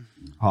faded.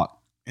 Hawk.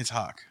 It's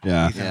Hawk.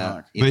 Yeah. Ethan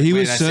Hawke. But he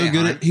was so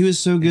good at. He was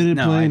so good at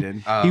No, I playing.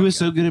 didn't. Oh, He was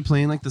okay. so good at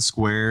playing like the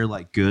square,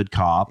 like good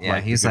cop. Yeah,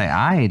 like, he's the like, good-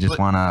 I just But,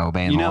 want to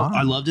obey the You know, law.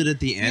 I loved it at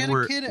the had end a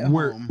where kid at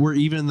where, home. where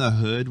even the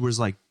hood was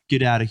like,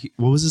 get out of here.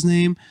 What was his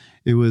name?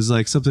 It was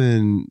like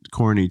something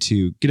corny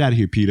too. Get out of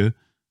here, Peter.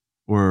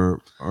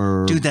 Or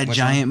Dude, that Which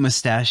giant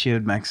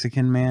mustachioed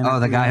Mexican man. Oh,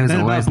 the guy who's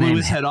that always about blew named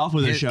his head off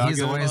with a shotgun.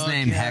 He's always Fuck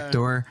named yeah.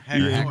 Hector.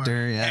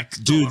 Hector, yeah.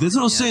 Dude, that's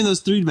what I was saying. Those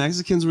three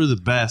Mexicans were the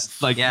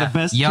best. Like Yeah, the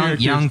best young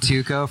characters.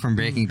 Tuco from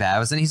Breaking Bad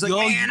was, and he's like,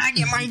 man, I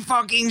get my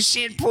fucking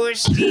shit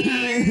pushed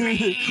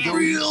in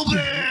real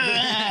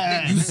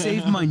bad. You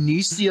saved my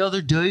niece the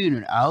other day in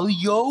an alley,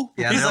 yo.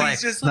 Yeah, He's they're like- like,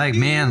 he's just like, like,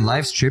 man,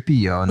 life's trippy,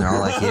 yo. And they're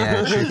all like,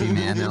 yeah, trippy,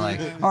 man. They're like,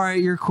 all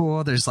right, you're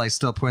cool. They're just like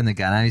still pointing the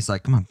gun at him. He's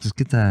like, come on, just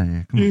get that out of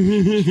here. Come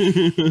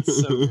on.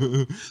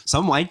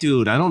 Some white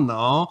dude, I don't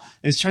know,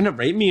 is trying to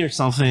rape me or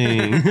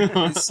something.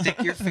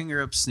 Stick your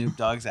finger up Snoop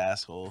Dogg's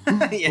asshole.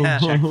 Yeah.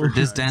 Check for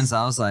This drugs.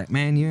 Denzel was like,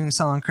 man, you ain't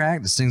selling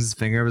crack. Just stings his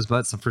finger up his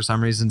butt. So for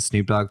some reason,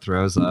 Snoop Dogg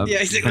throws up. Yeah,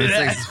 he's like, When he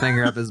sticks his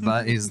finger up his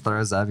butt, he just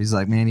throws up. He's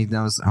like, man, he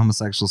knows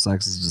homosexual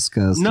sex is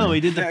disgusting. No, he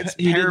did the That's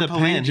he did the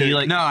pen. He paraplegic.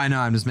 like No, I know.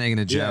 I'm just making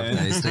a joke Yeah.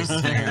 that he sticks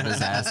his finger up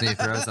his ass and he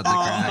throws up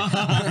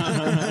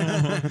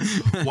the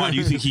crack. Why do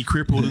you think he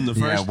crippled in the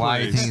first Yeah, place? why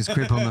do you think he's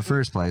crippled in the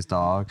first place,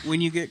 dog?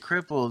 When you get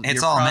crippled, It's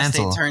your all prostate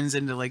mental. turns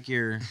into like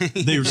your.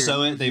 They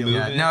sew it, they move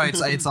Yeah, it. no,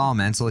 it's all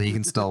mental. He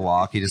can still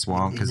walk. He just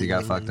won't because he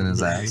got fucked in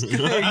his ass.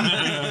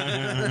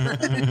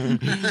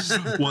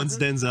 Once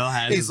Denzel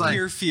had He's his like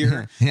pure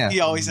fear. Yeah. He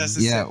always has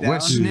to Yeah, sit down.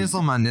 what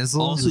schnizzle my nizzle?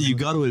 Also, you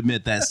got to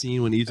admit that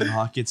scene when Ethan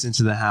Hawke gets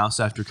into the house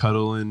after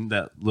cuddling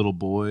that little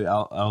boy,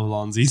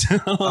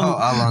 Alonzito. Oh,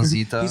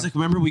 Alonzito. He's like,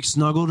 remember we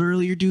snuggled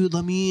earlier, dude?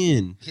 Let me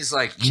in. He's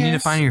like, you need to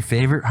find your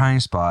favorite hiding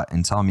spot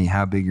and tell me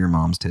how big your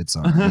mom's tits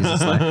are. He's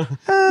just like,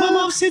 My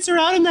mom sits her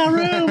out in that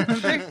room.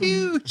 They're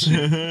huge.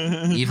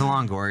 Eva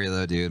Longoria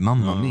though, dude.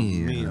 Mamma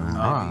mia.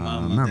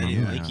 Mamma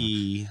mia.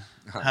 Likey.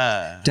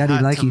 Daddy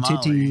Hot like you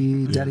tamale.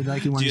 titty. Daddy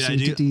like you want to Dude,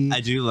 see titty. I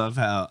do love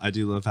how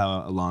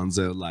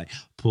Alonzo like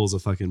pulls a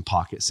fucking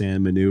pocket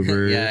sand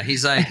maneuver. Yeah,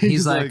 he's like,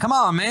 like- come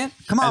on, man.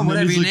 Come on, And then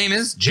whatever he's your like, name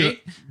is.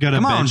 Jake. Got a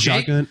Come on, bent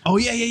Jake. shotgun. Oh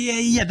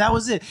yeah. That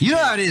was it. You know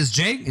how it is,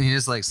 Jake. And he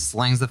just like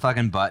slings the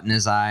fucking butt in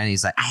his eye and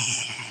he's like,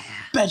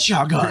 Bent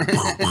shotgun.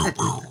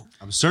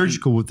 I'm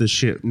surgical with this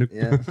shit.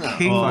 yeah.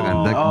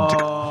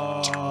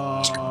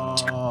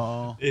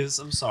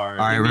 I'm sorry.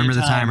 All right, Give me remember a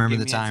the time, time, remember give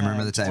the me a time,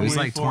 remember the time. It was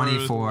like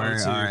 24.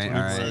 22, All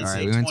right.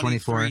 23. We went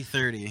 24.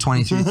 23:30.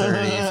 23:30 for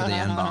the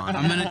end bond.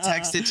 I'm gonna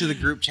text it to the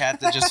group chat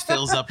that just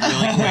fills up really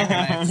quick, and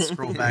I have to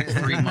scroll back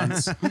 3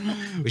 months.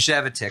 We should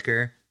have a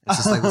ticker. It's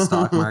just like the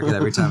stock market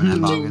every time an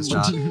end bond gets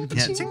dropped. Yeah,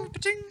 ting,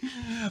 ting.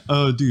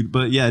 Oh, dude.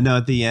 But yeah, no,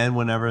 at the end,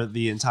 whenever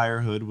the entire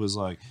hood was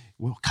like,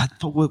 well, God,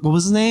 what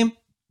was his name?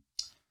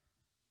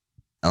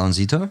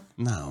 Alonzito?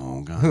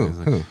 No, God.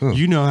 Who?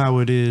 You know how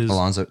it is.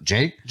 Alonzo.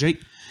 Jake?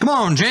 Jake. Come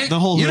on, Jake. The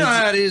whole you know hood's-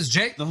 how it is,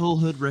 Jake. The whole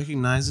hood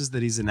recognizes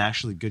that he's an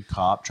actually good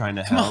cop trying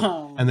to help,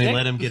 on, and they Jake.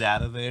 let him get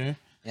out of there.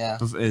 Yeah.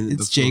 And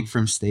It's Jake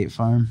from State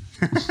Farm.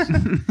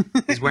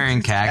 He's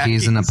wearing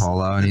khakis and a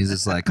polo, and he's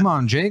just like, "Come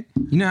on, Jake.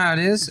 You know how it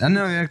is. I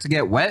know you have to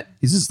get wet."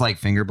 He's just like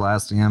finger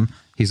blasting him.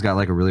 He's got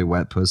like a really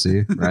wet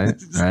pussy, right?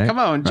 Right. Come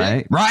on,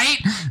 Jake. Right.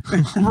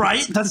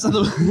 Right? That's not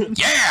the.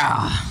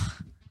 Yeah.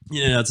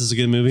 Yeah, that's just a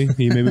good movie.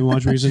 You made me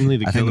watch recently.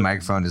 I think the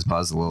microphone just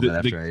buzzed a little bit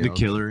after I the yelled.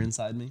 Killer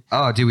Inside Me.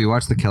 Oh, dude, we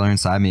watched The Killer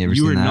Inside Me. Ever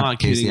You seen were that? not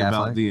Casey kidding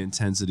about Affleck? the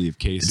intensity of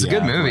Casey. It's a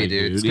good movie, Affleck,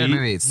 dude. It's a good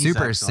movie. It's he's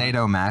super excellent.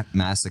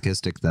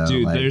 sadomasochistic, though.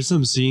 Dude, like- there's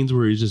some scenes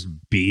where he's just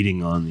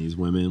beating on these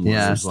women. where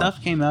Yeah. it's like-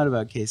 Stuff came out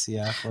about Casey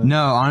Affleck.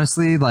 no,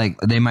 honestly, like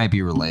they might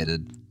be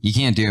related. You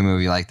can't do a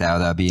movie like that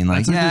without being like,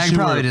 That's like yeah, the I could shit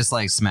probably where- just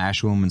like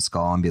smash a woman's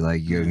skull and be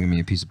like, yo, give me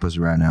a piece of pussy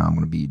right now. I'm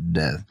gonna be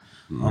dead.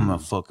 I'm gonna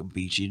fucking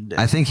beat you to death.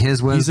 I think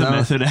his was He's a though,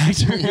 method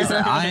actor. he's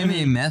like, I am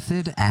a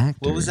method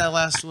actor. What was that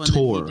last one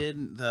Tor. that he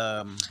did?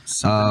 The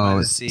something by Oh,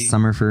 the sea.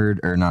 Summerford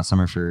or not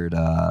Summerford?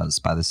 It's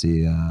by the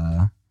sea.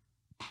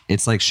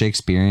 It's like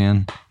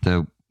Shakespearean.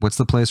 What's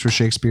the place where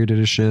Shakespeare did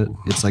his shit?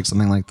 It's like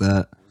something like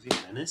that. Was he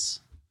Venice?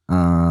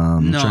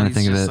 I'm No, trying to he's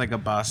think of just it. like a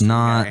Boston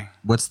Not guy.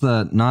 what's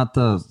the not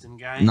the Boston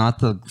guy? not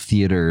the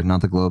theater,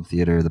 not the Globe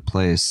Theater. The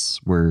place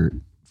where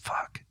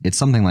fuck. It's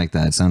something like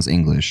that. It sounds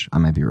English. I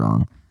might be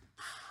wrong.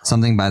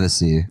 Something by the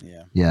sea.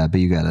 Yeah. Yeah, but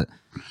you got it.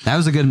 That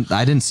was a good.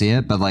 I didn't see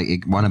it, but like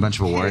it won a bunch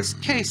of awards.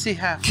 Casey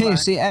Affleck.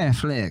 Casey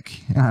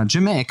Affleck,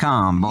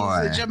 Jamaican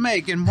boy. He's a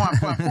Jamaican. Wah,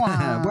 wah,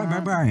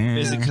 wah.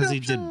 Is it because he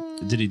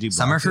did he do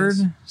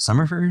blackface?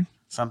 Summerford,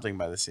 Something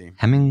by the sea.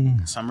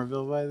 Hemming,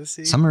 Somerville by the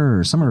sea.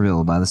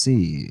 Somerville by the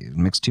sea.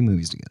 Mixed two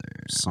movies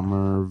together.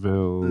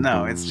 Somerville.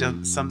 No, it's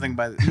just something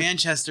by the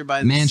Manchester by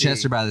the sea.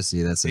 Manchester by the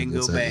sea. That's it. Bingo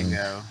That's it.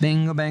 bango.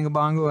 Bingo bango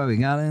bongo, we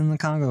got it in the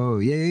Congo.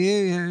 Yeah,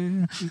 yeah,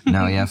 yeah.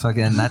 No, yeah,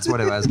 fucking, that's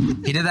what it was.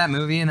 He did that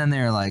movie, and then they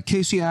were like,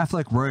 Casey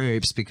Affleck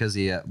rapes because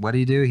he, what did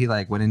he do? He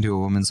like went into a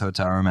woman's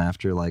hotel room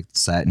after like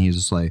set, and he was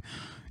just like,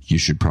 you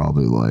should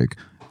probably like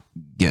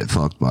get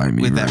fucked by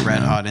me With right that red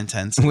now." hot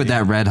intensity. With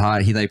that red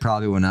hot, he like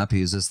probably went up. He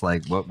was just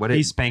like, what did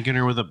He's spanking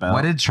her with a belt.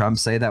 what did Trump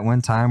say that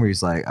one time where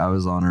he's like, I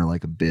was on her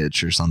like a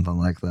bitch or something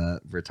like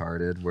that,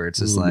 retarded, where it's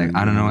just like,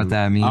 I don't know what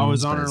that means. I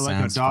was on but her it like a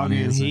sounds dog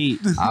funny. in It's like, heat.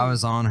 I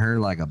was on her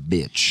like a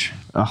bitch.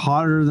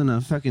 Hotter than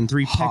a fucking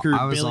three-pecker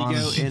I was billy on-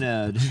 goat in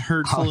a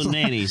herd full of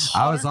nannies.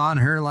 I was on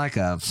her like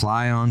a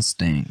fly on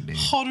stink, dude.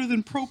 hotter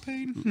than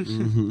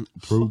propane.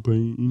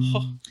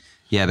 Propane.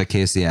 Yeah, but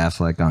Casey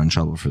Affleck got in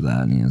trouble for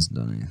that, and he hasn't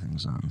done anything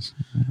since.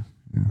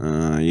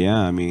 Yeah,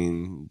 I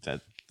mean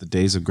that the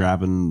days of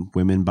grabbing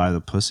women by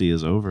the pussy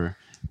is over.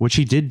 Which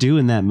he did do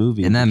in that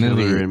movie. In that Killer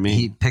movie, and Me.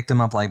 he picked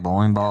him up like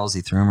bowling balls. He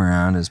threw him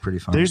around. It was pretty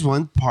fun. There's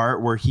one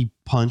part where he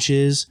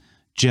punches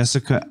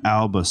Jessica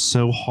Alba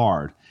so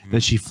hard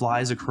that she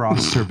flies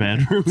across her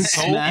bedroom and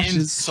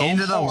smashes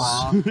into the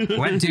wall.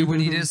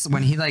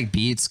 When he like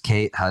beats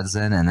Kate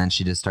Hudson, and then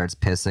she just starts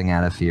pissing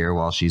out of fear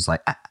while she's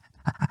like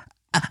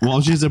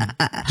Well, she's a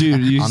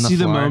dude. You on the see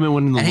the floor. moment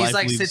when the and life he's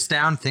like leaves. sits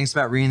down, thinks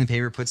about reading the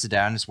paper, puts it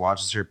down, and just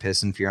watches her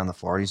piss in fear on the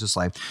floor. And he's just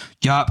like,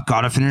 "Yup,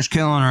 gotta finish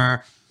killing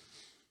her."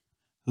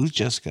 Who's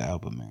Jessica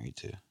Alba married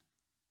to?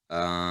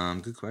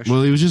 Good question.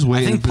 Well, he was just I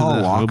waiting. think for Paul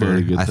the hobo Walker.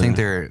 to get I think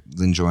there.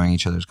 they're enjoying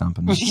each other's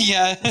company.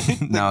 Yeah.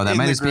 No, that In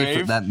might the just be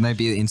grave? that might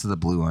be Into the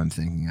Blue. I'm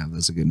thinking of.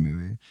 That's a good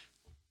movie.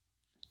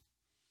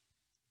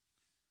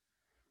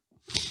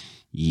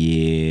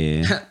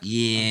 Yeah.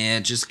 Yeah,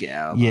 just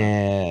Gal.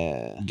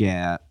 Yeah.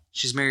 Yeah.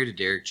 She's married to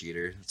Derek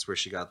Jeter. That's where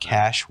she got the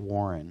Cash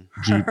Warren.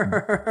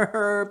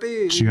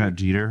 herpes. She got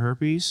Jeter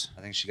herpes.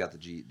 I think she got the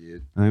Jeet,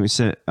 dude. I think we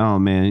said, oh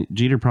man,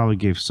 Jeter probably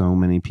gave so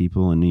many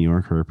people in New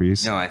York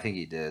herpes. No, I think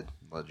he did.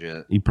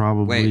 Legit. He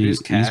probably. Wait, who's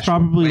Cash? He's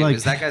probably Wait, like.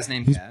 is that guy's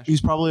name he's, Cash?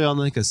 he's probably on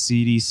like a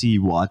CDC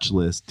watch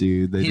list,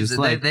 dude. They just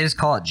like. they just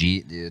call it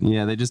Jeet, dude.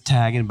 Yeah, they just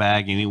tag and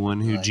bag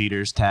anyone who Like-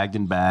 Jeter's tagged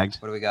and bagged.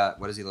 What do we got?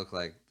 What does he look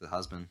like? The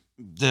husband?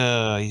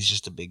 He's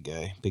just a big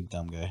guy, big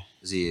dumb guy.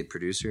 Is he a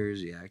producer?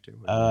 Is he an actor?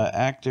 What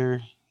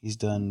Actor. He's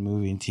done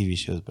movie and TV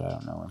shows, but I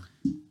don't know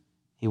him.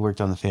 He worked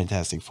on the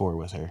Fantastic Four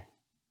with her.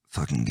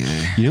 fucking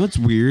gay. You know what's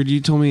weird? You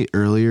told me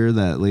earlier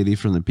that lady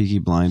from the Peaky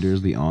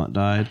Blinders, the aunt,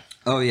 died.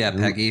 Oh yeah,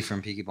 Peggy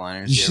from Peaky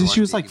Blinders. You You ever said watch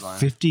she was Peaky like Blinders?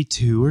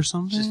 52 or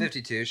something. She's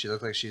 52. She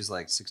looked like she's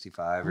like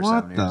 65 or What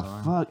 70 the or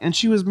something. fuck? And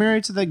she was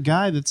married to that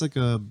guy that's like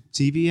a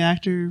TV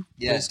actor.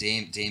 Yeah,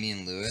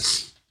 Damian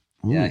Lewis.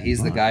 Yeah, he's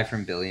the fuck. guy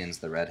from Billions,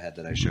 the redhead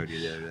that I showed you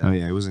the other day. Oh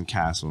yeah, he was in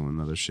Castle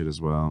and other shit as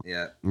well.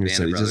 Yeah, I'm gonna Band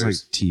say of he's just like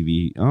Brothers.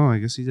 TV. Oh, I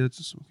guess he did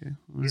just okay.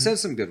 He's had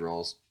some good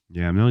roles.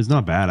 Yeah, no, he's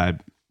not bad. I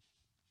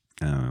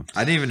don't know.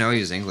 I didn't even know he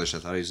was English. I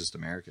thought he was just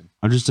American.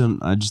 I just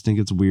don't. I just think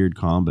it's a weird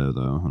combo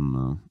though. I don't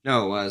know.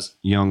 No, it was.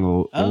 Young,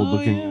 old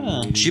looking. yeah.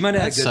 lady. She might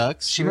have had That good.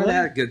 sucks. She might Really?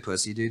 have had good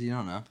pussy, dude. You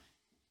don't know.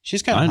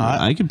 She's kind of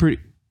hot. I could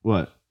pretty.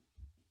 What?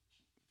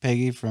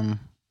 Peggy from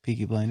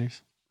Peaky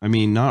Blinders. I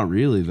mean, not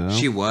really though.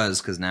 She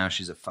was, because now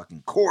she's a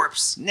fucking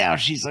corpse. Now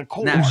she's a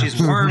corpse. Now she's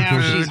worm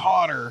Now food. she's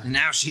hotter.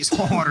 Now she's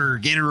hotter.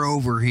 Get her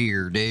over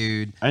here,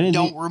 dude. I didn't.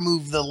 Don't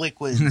remove the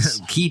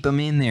liquids. Keep them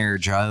in there,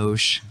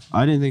 Josh.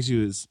 I didn't think she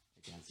was.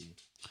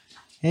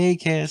 Hey,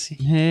 Cassie.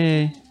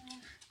 Hey.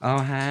 Oh,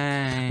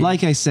 hey.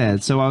 Like I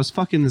said, so I was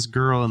fucking this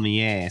girl in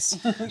the ass.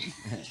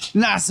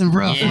 Nice and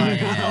rough.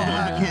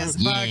 Yeah.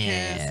 Bye,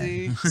 Yeah.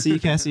 Cassie. See you,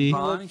 Cassie. You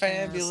look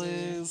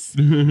fabulous.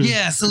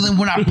 Yeah, so then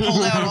when I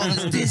pulled out, all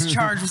this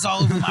discharge was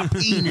all over my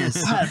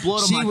penis. I had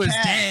blood on She my was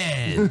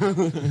cat.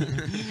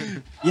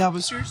 dead. Yeah,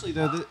 but seriously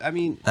though, I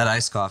mean, That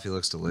iced coffee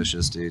looks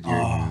delicious, dude.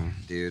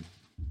 Dude.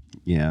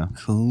 yeah,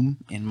 Coom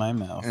in my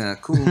mouth. Yeah,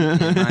 cool. In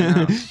my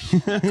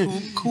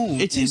mouth.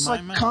 Coom. it's just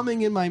like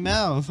coming in my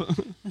mouth.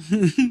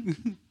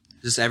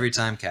 Just every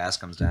time Cass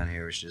comes down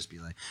here, we should just be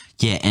like,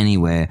 yeah,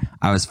 anyway,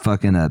 I was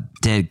fucking a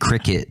dead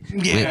cricket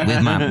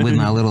with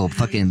my little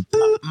fucking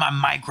my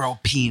micro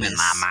penis. with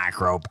my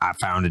micro. I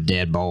found a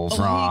dead bull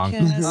frog.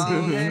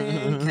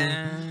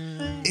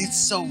 It's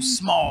so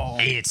small.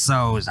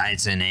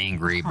 It's an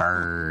angry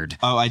bird.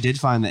 Oh, I did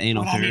find the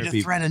anal When I need to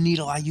therapy. thread a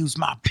needle, I use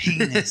my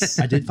penis.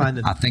 I did find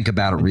the. I think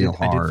about it real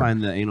I hard. did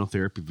find the anal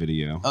therapy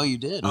video. Oh, you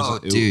did? Oh,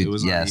 dude, it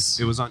was yes.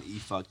 On it was on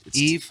eFuck.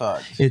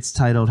 E-fuck. It's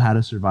titled "How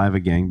to Survive a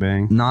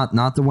Gangbang."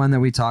 Not the one that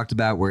we talked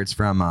about where it's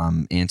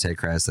from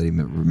Antichrist that he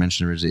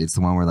mentioned originally. It's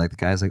the one where like the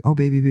guy's like, oh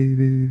baby,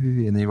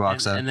 and then he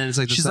walks up. And then it's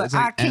like, She's it's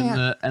like, I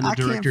can't. and the I can't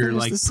director finish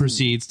like the scene.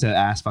 proceeds to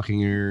ass fucking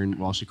her and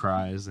while she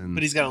cries and.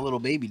 But he's got a little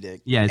baby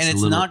dick. Yeah, it's and a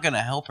it's little- not going to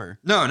help her.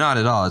 No, not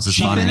at all. It's just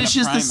she funny.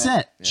 finishes Prime the it.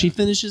 set. Yeah. She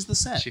finishes the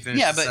set. She finished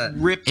Yeah, the but set.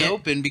 ripped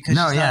open because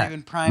she's not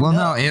even primed Well,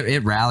 up. no,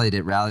 it rallied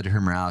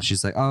her morale.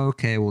 She's like, oh,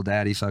 okay, well,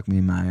 daddy fucked me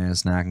in my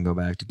ass. Now I can go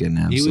back to getting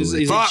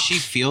absolutely. Did she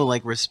feel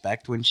like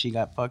respect when she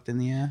got fucked in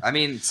the ass? I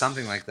mean,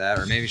 something like that.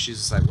 Or maybe she's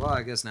just like, well,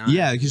 I guess now.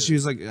 Yeah, because she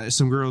was like,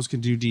 some girls can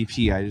do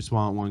DP. I just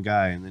want one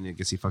guy, and then I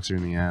guess he fucks her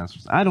in the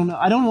ass. I don't know.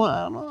 I don't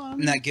know.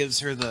 And that gives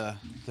her the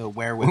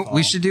wherewithal.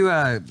 We should do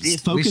a. It We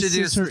should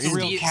focuses do her in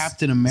real Steve,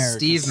 Captain America.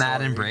 Steve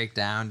Madden story.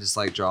 breakdown. Just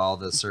like draw all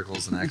the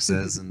circles and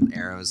X's and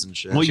arrows and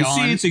shit. Well, you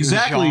see, it's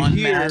exactly John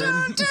here.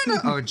 Madden.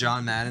 Oh,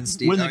 John Madden,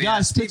 Steve. When the oh, guy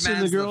yeah, spits Steve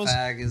in the Madden's girls.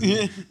 fag, isn't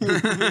he?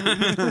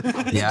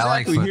 Yeah, I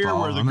like Exactly football. here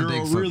where the I'm a girl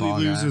big really football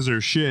guy. loses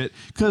her shit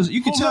because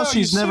you can Oh, tell no,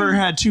 she's you never see-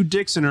 had two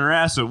dicks in her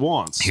ass at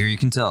once. Here you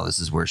can tell this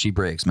is where she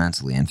breaks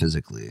mentally and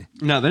physically.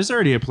 No, there's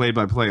already a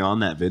play-by-play on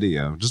that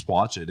video. Just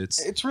watch it.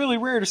 It's really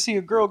rare to see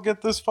a girl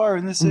get this far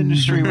in this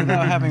industry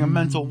without having a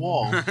mental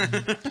wall.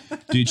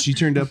 Dude, she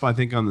turned up, I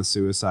think, on the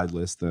suicide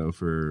list though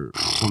for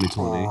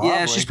 2020.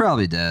 Yeah, she's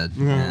probably dead.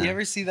 Yeah. You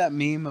ever see that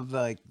meme of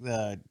like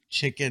the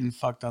chicken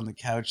fucked on the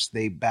couch?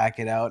 They back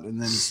it out, and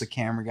then it's the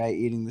camera guy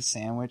eating the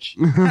sandwich,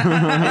 and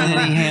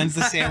then he hands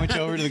the sandwich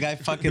over to the guy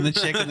fucking the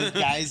chick, and the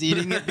guy's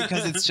eating it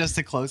because it's just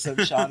a close-up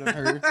shot of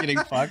her getting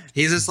fucked.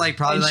 He's just like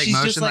probably And like she's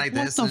motion just like,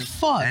 this. "What the and,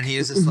 fuck?" And he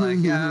was just like,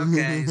 yeah,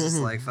 okay. He's just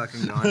like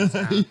fucking going. to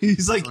town.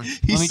 He's like, Let me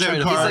he's so try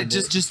to He's hard. like,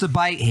 just a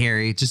bite,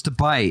 Harry. Just a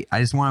bite. I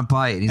just want a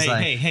bite. And he's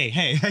like,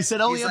 hey! I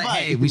said only he's a like, bite.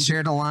 hey, we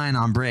shared a line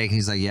on break.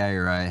 He's like, yeah,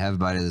 you're right. Have a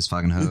bite of this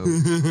fucking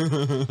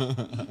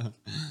hoe.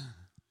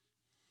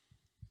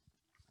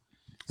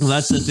 Well,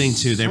 that's the thing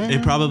too.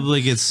 It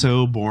probably gets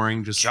so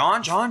boring, just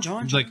John.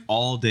 like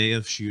all day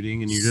of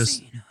shooting, and you're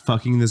just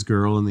fucking this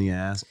girl in the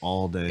ass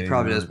all day. It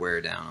probably does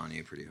wear down on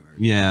you pretty hard.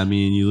 Yeah, I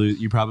mean,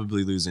 you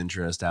probably lose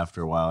interest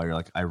after a while. You're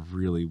like, I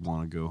really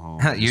want to go home.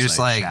 You're just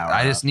like, shower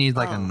I just up. need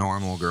like a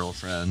normal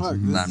girlfriend. Fuck,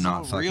 I'm this is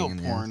not so fucking real in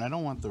the porn. ass. I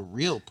don't want the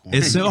real porn.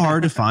 It's so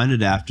hard to find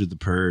it after the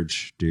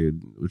purge,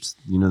 dude. Which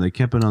they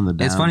kept it on the.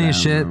 Down, It's funny as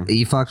shit. down,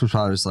 E-Fox was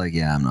probably just like,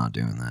 yeah, I'm not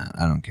doing that.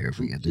 I don't care if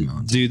we get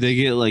demons. dude. They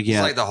get like, It's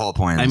yeah. like the whole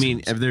point. Of I this mean,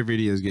 one. if their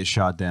videos get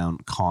shot down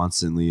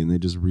constantly, and they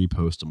just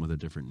repost them with a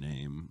different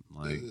name,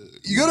 like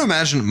you got to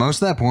imagine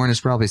most of that porn is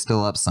probably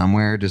still up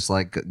somewhere. Just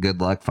like good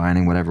luck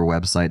finding whatever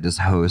website just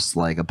hosts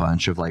like a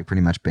bunch of like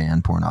pretty much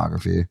banned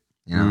pornography.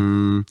 You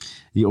know,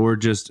 or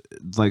just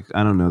like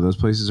I don't know. Those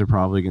places are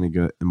probably going to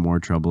get in more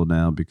trouble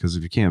now because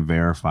if you can't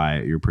verify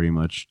it, you're pretty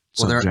much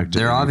well, subject to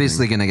they're anything.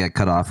 obviously going to get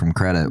cut off from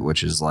credit,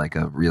 which is like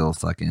a real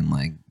fucking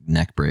like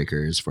neck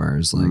breaker as far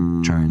as like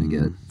trying to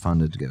get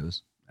funded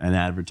goes. And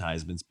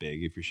advertisement's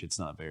big if your shit's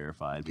not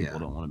verified. People Yeah.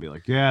 don't want to be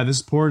like, yeah,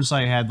 this porn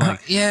site had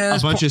like Yeah, a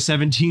bunch of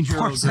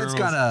 17-year-old It's girls.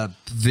 got a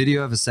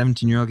video of a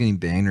 17-year-old getting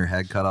banged, her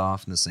head cut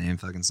off in the same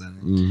fucking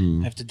setting.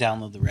 Mhm. I have to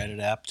download the Reddit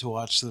app to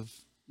watch the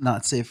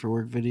not safe for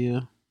work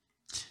video.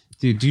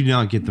 Dude, do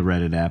not get the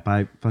Reddit app.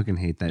 I fucking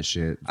hate that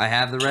shit. I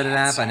have the Reddit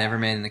app. I never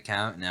made an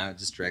account. Now it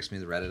just directs me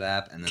to the Reddit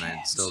app, and then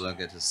I still don't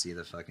get to see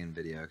the fucking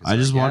video. 'cause I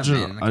just like, watch you it.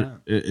 haven't made an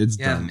account. It's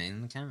You haven't dumb. made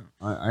an account.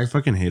 I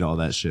fucking hate all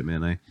that shit,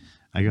 man.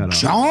 I got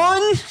John?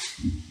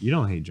 You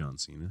don't hate John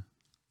Cena.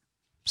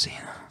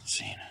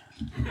 Cena.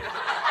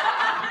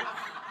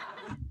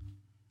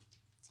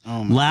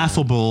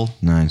 Laughable.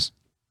 Nice.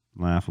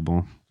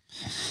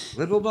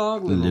 Little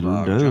dog, Little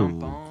dog.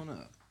 jump on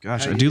up.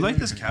 Gosh, How I you do doing? like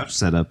this couch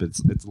setup. It's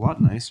a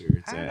lot nicer.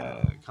 It's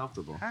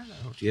comfortable.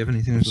 Do you have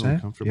anything to It's a little say?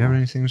 Do comfortable. you have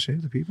anything to say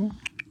to the people?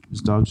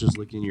 This dog's just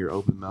licking your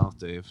open mouth,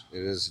 Dave. It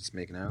is. It's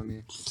making out with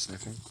me. It's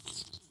sniffing.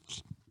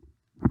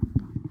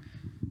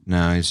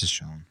 No, he's just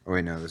chilling. Oh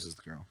wait, no, this is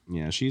the girl.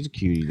 Yeah, she's a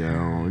cutie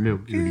though. Little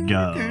cutie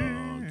dog.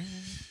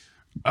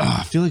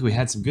 I feel like we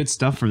had some good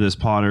stuff for this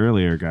pod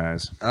earlier,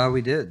 guys.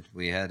 We did.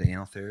 We had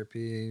anal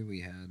therapy.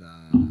 We had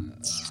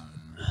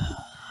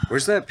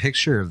Where's that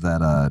picture of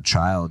that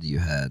child you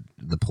had?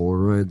 The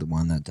Polaroid, the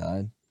one that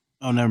died?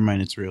 Oh, never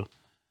mind. It's real.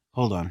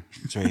 Hold on.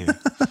 It's right here.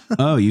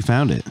 Oh, you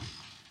found it.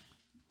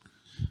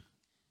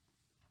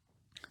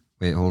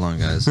 Wait, hold on,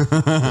 guys. This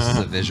is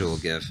a visual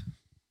GIF.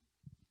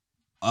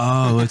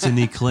 Oh, it's an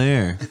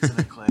eclair. It's an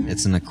eclair.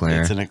 It's an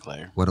eclair. It's an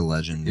eclair. What a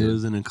legend, It dude.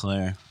 was an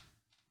eclair.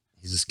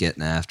 He's just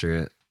getting after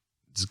it.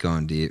 Just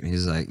going deep.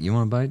 He's like, you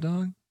want a bite,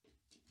 dog?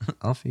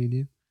 I'll feed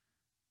you.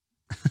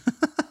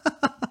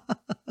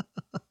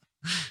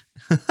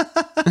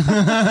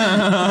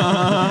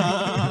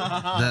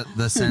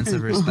 the sense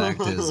of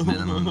respect is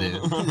minimum,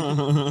 dude.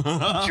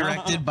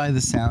 Directed by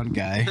the sound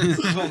guy. Is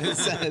what it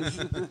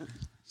says.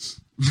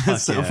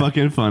 That's so yeah.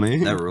 fucking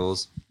funny. That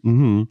rules.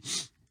 Mm-hmm.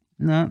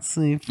 Not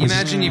sleep. You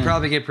imagine you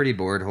probably get pretty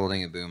bored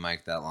holding a boom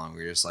mic that long.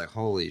 Where you're just like,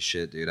 holy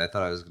shit, dude. I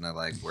thought I was going to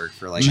like work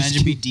for like...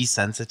 Imagine be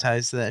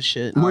desensitized to that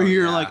shit. Where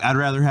you're yeah. like, I'd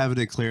rather have an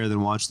eclair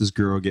than watch this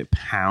girl get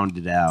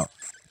pounded out.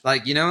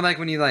 Like, you know, like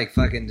when you like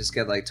fucking just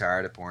get like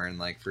tired of porn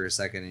like for a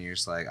second and you're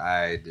just like,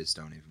 I just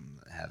don't even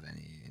have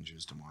any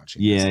interest in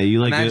watching Yeah, this.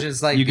 you like, Imagine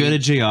it's like you go being- to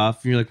J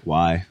off and you're like,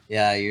 why?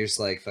 Yeah, you're just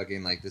like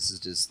fucking like this is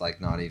just like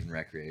not even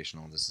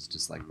recreational. This is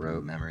just like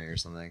rote memory or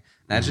something.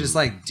 Imagine just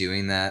like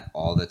doing that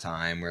all the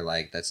time where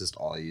like that's just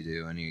all you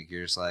do and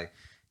you're just like,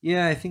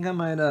 yeah, I think I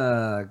might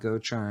go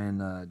try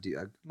and I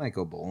might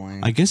go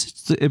bowling. I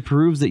guess it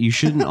proves that you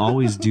shouldn't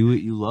always do what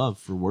you love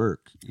for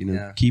work. You know,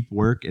 Yeah. keep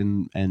work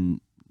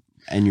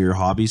and your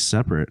hobbies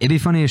separate. It'd be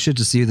funny as shit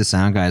to see who the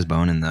sound guy's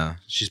boning though.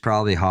 She's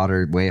probably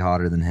hotter, way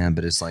hotter than him,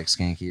 but it's like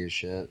skanky as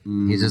shit.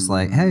 He's just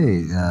like,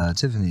 hey,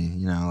 Tiffany,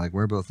 you know, like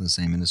we're both in the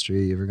same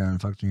industry. You ever gone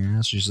and fucked in your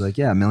ass? She's like,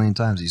 yeah, a million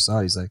times. You saw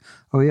it. He's like,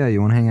 oh yeah,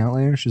 you want to hang out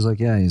later? She's like,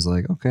 yeah. He's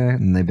like, okay.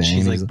 And they bang. She's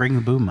and like, he's bring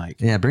the boom mic.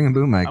 yeah, bring a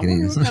boom mic. I And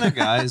wonder he's what kind of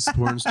guys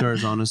porn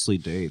stars honestly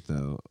date,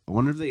 though. I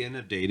wonder if they end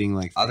up dating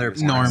like Other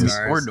famous porn actors. Normies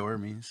stars. or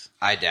normies.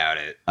 I doubt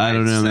it. I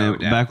don't know, so man.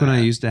 doubt Back when I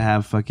that. used to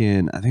have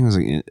fucking, I think it was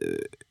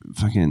like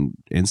fucking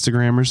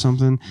Instagram or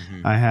something.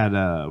 Mhm. I had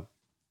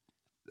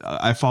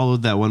I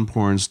followed that one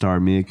porn star,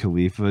 Mia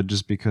Khalifa,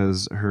 just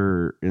because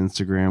her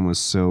Instagram was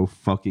so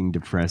fucking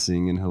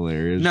depressing and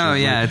hilarious. No,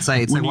 Just yeah, it's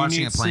like when you watching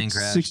need a plane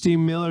crash.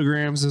 16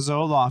 milligrams of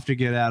Zoloft to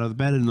get out of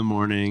bed in the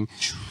morning,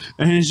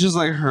 and it's just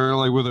like her,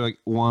 like with like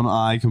one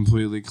eye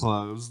completely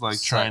closed, like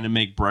So- trying to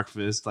make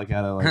breakfast, like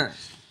out of like,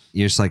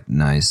 You're just like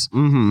nice.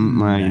 like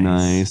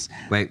nice.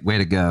 Wait, way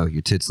to go.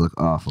 Your tits look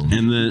awful.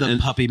 And then The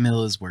puppy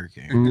mill is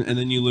working. and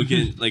then you look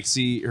at like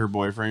see her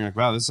boyfriend, you're like,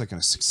 wow, this is like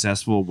a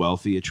successful,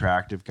 wealthy,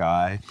 attractive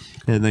guy,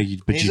 and like,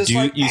 but He's you just do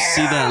like, you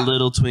see that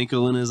little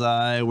twinkle in his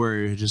eye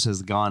where it just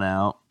has gone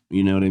out.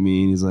 You know what I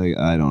mean? He's like,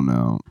 I don't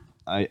know.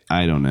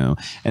 I don't know.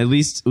 At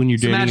least when you're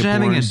So dating imagine a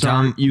having porn a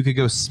star, dumb- you could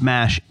go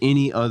smash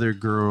any other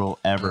girl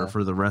ever Yeah.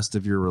 for the rest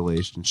of your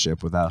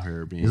relationship without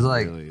her being. He's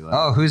like, really,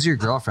 oh, who's your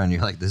girlfriend?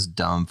 You're like, this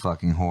dumb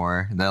fucking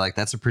whore. And they're like,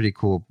 that's a pretty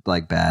cool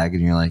like bag.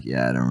 And you're like,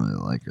 yeah, I don't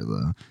really like her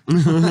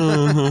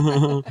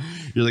though.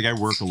 You're like, I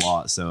work a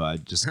lot, so I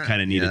just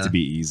kind of need it Yeah. to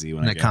be easy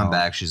when When I they get come home.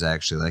 back, she's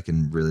actually like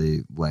in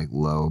really like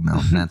low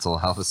mental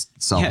health,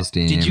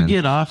 self-esteem. Did you and-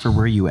 get off or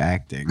were you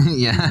acting?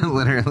 yeah,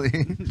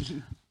 literally.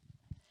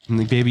 I'm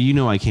like, baby, you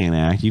know I can't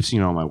act. You've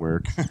seen all my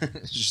work.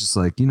 It's just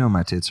like, you know,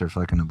 my tits are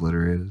fucking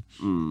obliterated.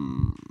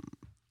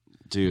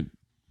 Dude,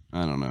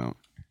 I don't know.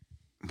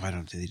 Why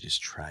don't they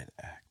just try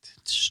to act?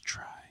 Just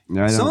try.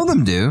 I Some of don't,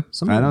 them do.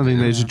 I don't think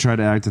they should try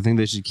to act. I think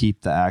they should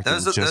keep the acting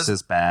Those- just those-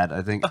 as bad.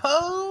 I think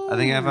Oh, I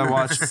think if I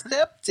watched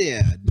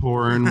stepdad.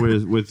 porn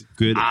with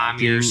good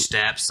acting,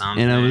 stepson.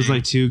 and I was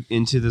like too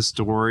into the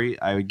story,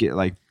 I would get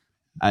like,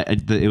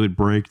 it would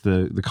break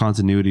the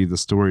continuity of the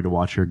story to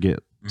watch her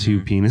get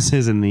two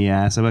penises in the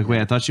ass. I'm like, wait,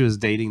 I thought she was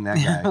dating that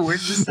guy.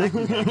 Where's the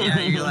second guy? yeah,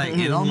 you're like,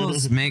 it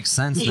almost makes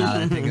sense now.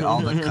 That I think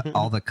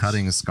all the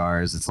cutting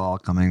scars, it's all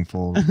coming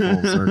full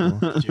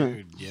circle.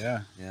 Dude,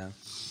 yeah. Yeah.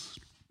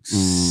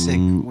 Sick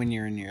when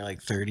you're in your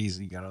like 30s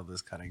and you got all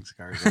those cutting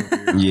scars over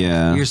your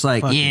Yeah. You're just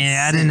like, Fucking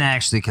yeah, I didn't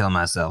actually kill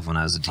myself when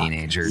I was a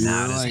teenager. Now I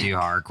You're just like- do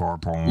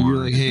hardcore porn. You're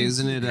like, hey,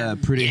 isn't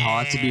it pretty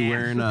hot to be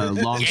wearing a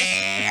long?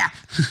 yeah.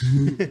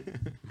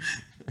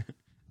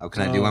 Oh,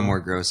 can I do one more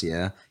gross?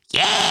 Yeah.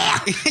 Yeah.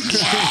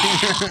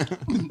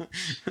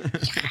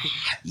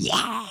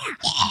 yeah.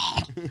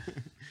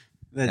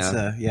 That's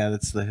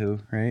that's the Who,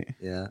 right?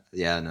 Yeah.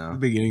 Yeah. The No.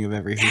 beginning of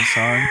every Who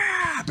song.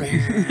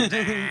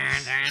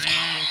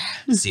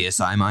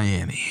 CSI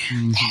Miami.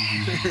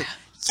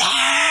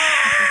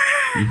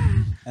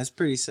 That's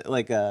pretty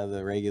like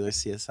the regular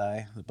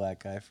CSI, the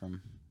black guy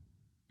from.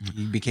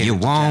 He became You a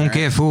won't degenerate.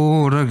 get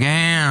fooled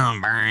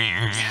again.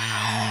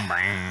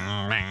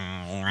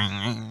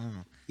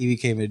 He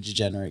became a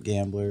degenerate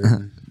gambler.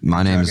 And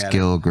My name is drug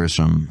Gil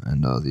Grisham,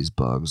 and these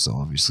bugs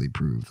obviously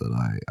prove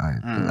that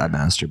I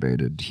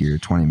masturbated here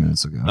 20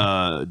 minutes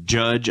ago.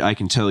 Judge, I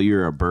can tell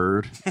you're a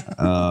bird,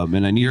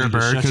 and I need You're you a to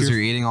bird shut because your-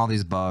 you're eating all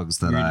these bugs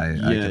that I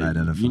can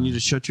identify. You need to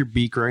shut your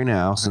beak right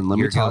now. So let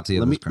You're me talk. guilty of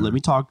Let me this crime. let me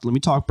talk. Let me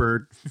talk,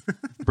 bird.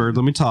 Bird,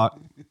 let me talk.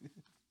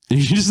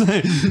 You just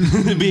like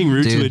being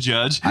rude to Dude, a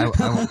judge. I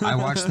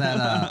watched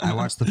that. I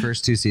watched the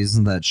first two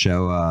seasons of that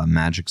show,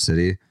 Magic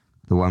City.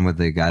 The one with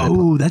the guy that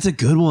Oh, that's a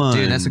good one.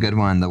 dude, that's a good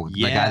one. The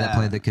guy that Yeah.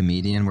 played the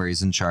comedian where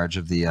he's in charge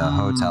of the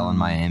hotel in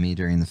Miami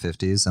during the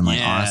 50s. And like,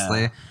 Yeah.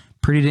 honestly,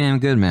 pretty damn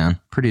good, man.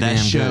 Pretty That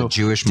damn show. good.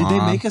 Jewish Did mob. they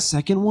make a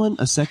second one?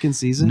 A second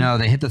season? No,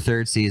 they hit the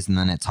third season,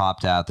 then it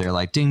topped out. They're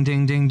like, ding,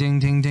 ding, ding, ding,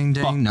 ding, ding,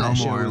 Fuck, ding. No that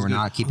show more. was We're good.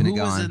 not keeping Who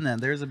it was going. in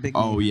that? There's a big.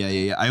 Oh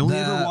yeah. I only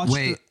ever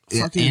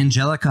watched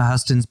Angelica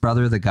Huston's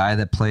brother, the guy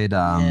that played the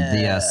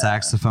Yeah.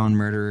 saxophone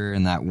murderer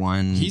in that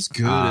one. He's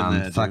good in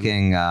that, dude.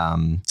 fucking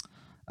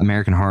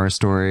American Horror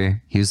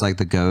Story. He was like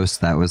the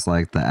ghost that was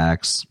like the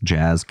ex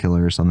jazz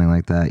killer or something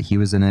like that. He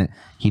was in it.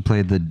 He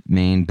played the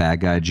main bad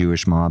guy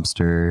Jewish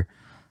mobster.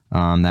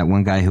 That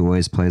one guy who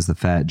always plays the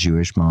fat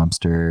Jewish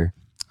mobster.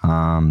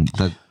 The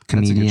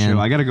That's a good comedian. show.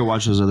 I got to go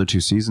watch those other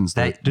 2 seasons.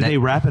 Did they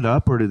wrap it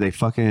up or did they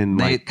fucking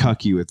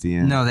cuck you at the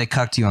end? No, they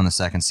cucked you on the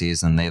second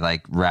season. They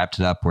like wrapped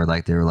it up where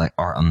like they were like,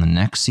 "Are on the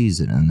next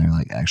season," and they're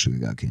like, "Actually,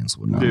 we got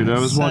canceled." No, Dude, I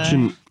it's- was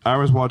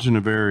watching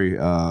a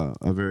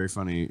very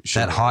funny show.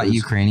 that hot It was-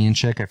 Ukrainian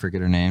chick. I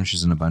forget her name.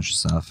 She's in a bunch of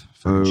stuff.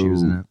 Fucking she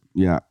was in it.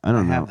 Yeah, I I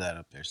don't know. have that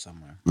up there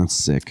somewhere. That's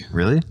sick.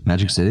 Really?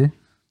 Magic City?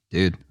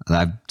 Dude,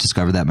 I've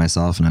discovered that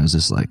myself, and I was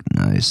just like,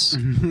 nice. I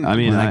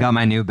mean, When I got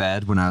my new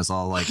bed, when I was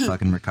all like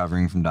fucking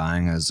recovering from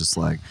dying, I was just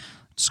like,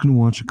 just gonna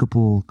watch a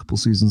couple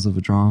seasons of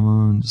a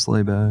drama and just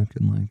lay back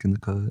and like in the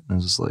cut. And I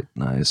was just like,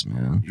 nice,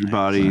 man. your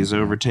body is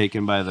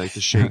overtaken by like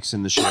the shakes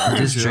in the shower.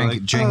 Just You're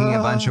like, drinking a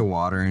bunch of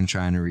water and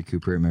trying to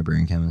recuperate my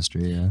brain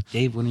chemistry. Yeah,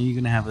 Dave, when are you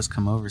gonna have us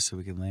come over so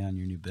we can lay on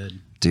your new bed?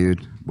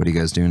 dude, what are you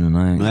guys doing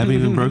tonight? I haven't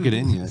even broke it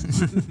in yet.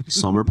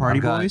 Slumber party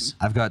boys.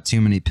 I've got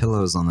too many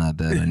pillows on that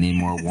bed. I need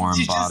more warm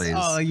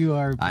bodies. You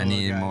are. I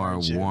need more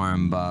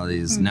warm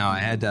bodies. No, I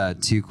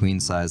had 2 queen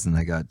size and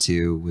I got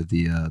 2 with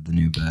the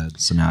new bed.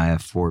 So now I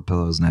have 4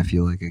 pillows and I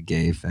feel like a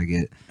gay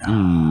faggot.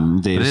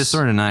 But it is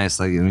sort of nice,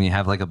 like when you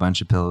have like a bunch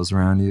of pillows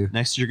around you.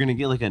 Next, you're gonna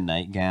get like a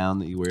nightgown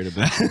that you wear to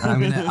bed. I'm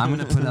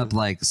gonna put up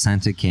like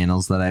scented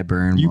candles that I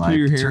burn. You put like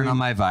your hair turn in- on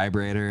my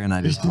vibrator and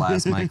I just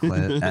blast my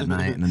clit at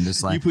night and I'm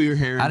just like, you put your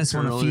hair. I in just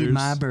want to feed curlers.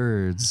 my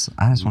birds.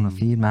 I just want to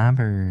feed my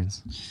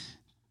birds.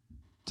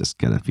 Just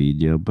gotta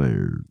feed your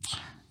birds.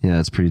 Yeah,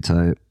 it's pretty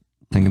tight.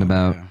 Thinking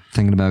about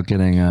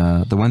getting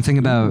the one thing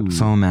about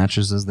foam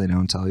mattresses they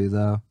don't tell you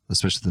though,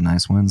 especially the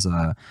nice ones,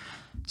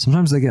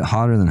 sometimes they get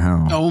hotter than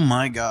hell. Oh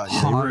my god! Yeah.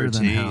 Hotter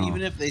than hell.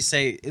 Even if they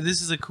say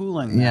this is a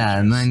cooling. Yeah,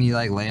 and mattress. then you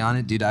like lay on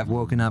it, dude. I've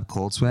woken up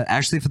cold sweat.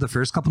 Actually, for the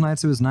first couple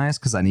nights, it was nice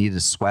because I needed to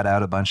sweat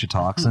out a bunch of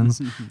toxins.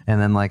 And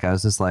then like I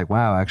was just like,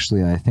 wow,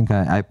 actually, I think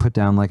I put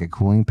down like a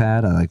cooling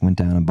pad. I like went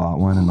down and bought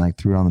one and like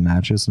threw it on the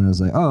mattress, and I was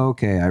like, oh,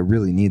 okay, I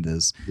really need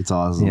this. It's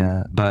awesome.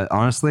 Yeah, but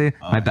honestly,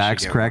 I my should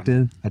back's get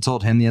corrected. I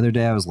told him the other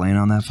day I was laying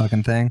on that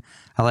fucking thing.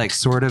 I like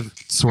sort of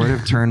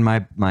turned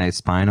my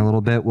spine a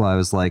little bit while I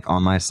was like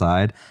on my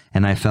side,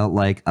 and I felt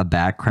like a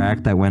back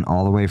crack that went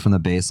all the way from the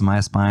base of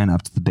my spine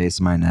up to the base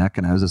of my neck,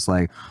 and I was just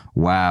like,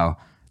 wow,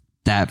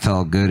 that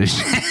felt good as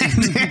shit.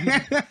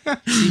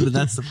 See, but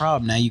that's the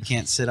problem. Now you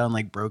can't sit on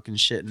like broken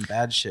shit and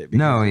bad shit. because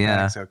No, your yeah.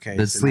 back's okay.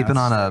 But so sleeping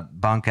now on it's a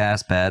bunk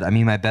ass bed. I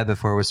mean, my bed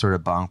before was sort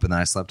of bunk, but then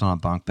I slept on a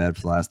bunk bed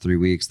for the last 3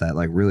 weeks. That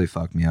like really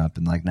fucked me up.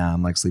 And like now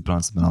I'm like sleeping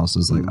on something else.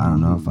 It's like, I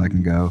don't know if I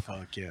can go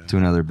fuck yeah. to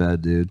another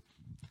bed, dude.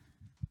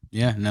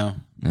 Yeah, no,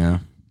 Yeah.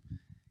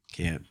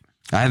 can't.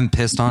 I haven't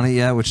pissed on it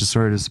yet, which is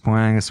sort of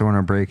disappointing. I still want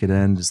to break it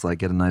in, just like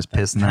get a nice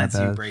piss in that That's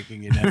you bed.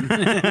 breaking it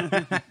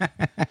in.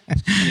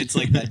 It's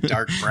like that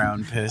dark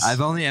brown piss.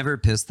 I've only ever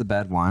pissed the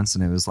bed once,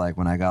 and it was like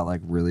when I got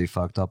like really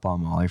fucked up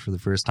on Molly for the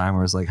first time.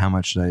 I was like, "How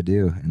much should I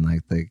do?" And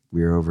like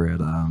we were over at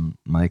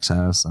Mike's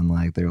house, and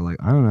like they were like,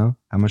 "I don't know,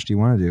 how much do you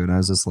want to do?" And I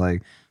was just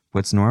like,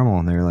 "What's normal?"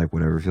 And they were like,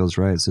 "Whatever feels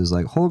right." So it was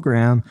like whole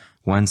gram,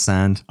 1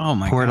 cent. Oh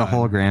my poured God. a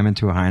whole gram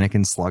into a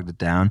Heineken, slugged it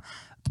down.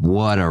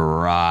 What a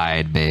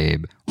ride,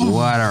 babe!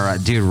 What a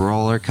ride, dude!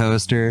 Roller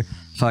coaster.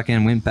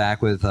 Fucking went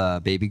back with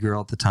baby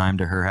girl at the time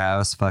to her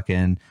house.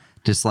 Fucking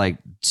just like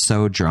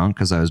so drunk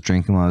because I was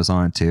drinking while I was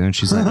on it too. And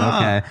she's like,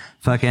 okay,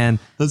 fucking.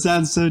 That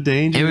sounds so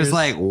dangerous. It was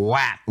like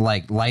whack,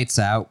 like lights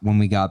out when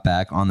we got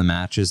back on the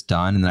mattress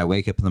done. And then I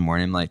wake up in the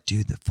morning, I'm like,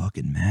 dude, the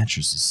fucking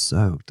mattress is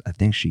soaked. I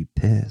think she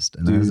pissed.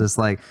 And I was just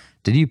like,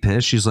 did you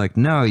piss? She's like,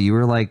 no, you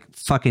were like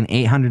fucking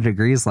 800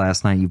 degrees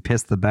last night. You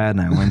pissed the bed.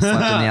 And I went and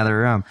slept in the other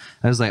room.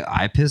 I was like,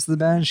 I pissed the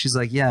bed? And she's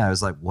like, yeah. I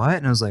was like, what?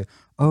 And I was like,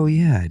 oh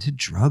yeah, I did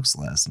drugs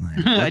last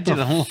night. I did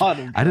a lot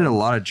of. I did a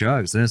lot of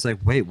drugs. And it's like,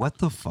 wait, what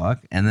the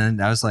fuck? And then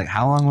I was like,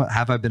 how long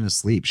have I been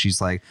asleep? She's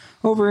like,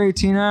 over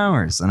 18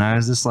 hours. And I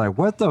was just like,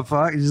 what the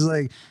fuck? She's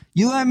like,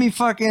 you let me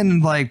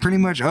fucking like pretty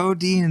much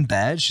OD in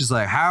bed. She's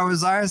like, how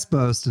was I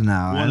supposed to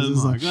know? What I was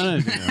just am I like,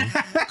 gonna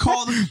do?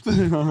 Call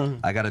the.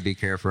 I gotta be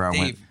careful around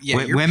Dave, yeah,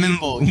 wi- your women.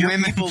 people, your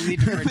people need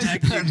to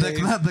protect you. the,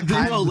 Dave. the They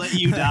kind will let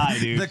you die,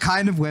 dude. The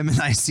kind of women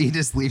I see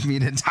just leave me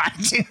to die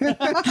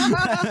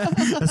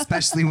to,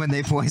 especially when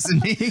they poison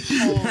me.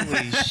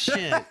 Holy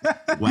shit!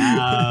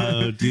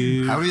 Wow,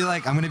 dude. I'm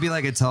gonna be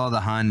like Attila the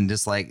Hun and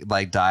just like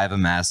die of a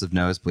massive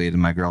nosebleed,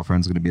 and my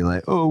girlfriend's gonna be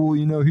like, oh well,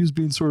 you know, he's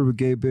being sort of a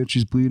gay bitch.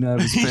 He's bleeding out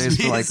of his face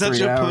for like such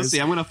 3 a hours.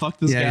 pussy. I'm gonna fuck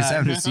this guy. Yeah, he's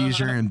having a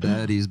seizure in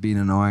bed. He's being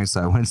annoying,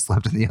 so I went and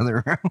slept in the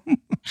other room.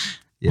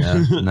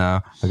 Yeah,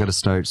 no, I got to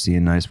start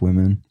seeing nice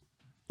women.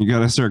 You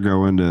gotta start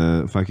going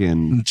to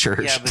fucking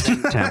Church. Yeah, but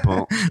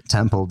then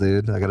Temple,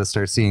 dude. I got to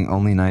start seeing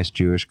only nice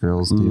Jewish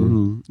girls,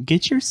 dude.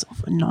 Get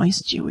yourself a nice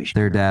Jewish.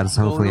 Their dads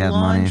go hopefully to have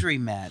money. laundry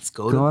mats.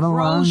 Go to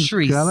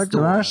grocery Go to stores.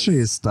 grocery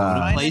Find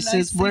stuff. a Places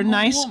nice where single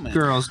nice woman.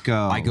 girls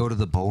go. I go to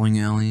the bowling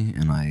alley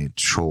and I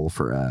troll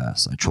for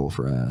ass. I troll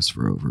for ass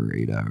for over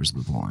 8 hours at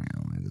the bowling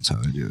alley. That's how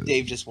I do it.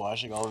 Dave just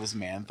washing all of his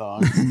man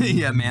thongs.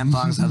 Yeah, man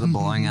thongs at the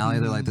bowling alley.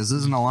 They're like, this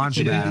isn't a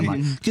laundry mat. I'm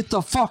like, get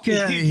the fuck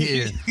out of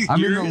here.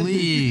 I'm in the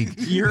league.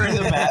 You're in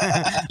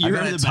the You're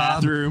got in a the tub-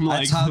 bathroom,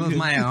 a tub of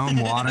my own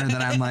water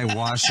that I'm like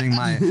washing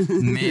my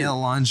male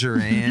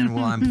lingerie in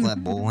while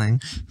I'm bowling.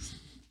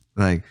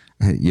 Like,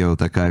 hey, yo,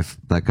 that guy is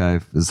the guy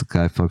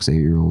fucks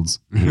 8-year-olds.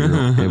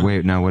 Hey,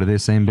 wait, no, what are they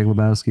saying, Big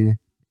Lebowski?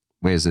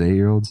 Wait, is it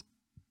 8-year-olds?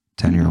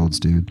 10-year-olds,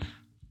 dude.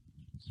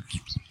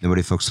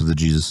 Nobody fucks with the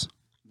Jesus.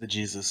 The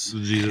Jesus.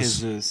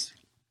 Jesus.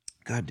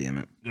 God damn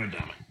it.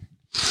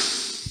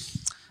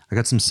 I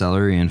got some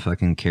celery and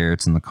fucking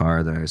carrots in the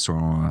car that I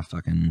swirl on a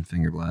fucking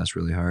finger blast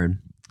really hard.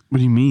 What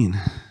do you mean?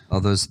 Oh,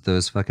 those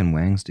fucking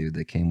wangs, dude.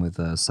 They came with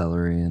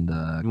celery and You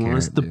carrot. want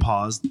us to dude.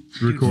 pause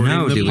recording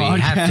No, the dude, we have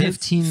podcast?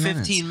 15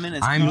 minutes. 15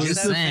 minutes. I'm Cross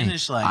just that saying.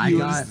 finish line. I You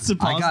got want us to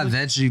pause the-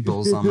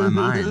 vegetables on my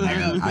mind. I got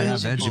Man. I got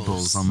vegetables.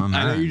 vegetables on my mind.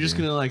 I know you're just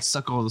dude. gonna like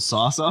suck all the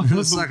sauce off.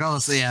 Let's suck all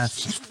this. Yeah.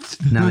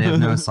 No, they have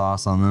no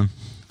sauce on them.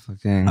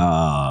 Fucking.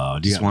 Oh,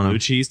 do you Just want wanna- blue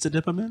cheese to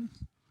dip them in?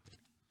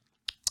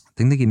 I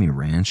think they gave me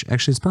ranch.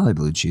 Actually, it's probably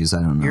blue cheese.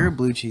 I don't know. You're a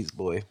blue cheese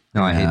boy.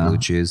 No, I hate Yeah. blue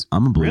cheese.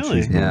 I'm a blue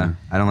Really? cheese. Yeah, boy.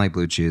 I don't like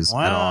blue cheese at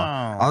all.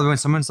 Wow. Although when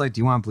someone's like,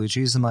 "Do you want blue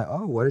cheese?" I'm like,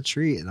 "Oh, what a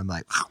treat!" And I'm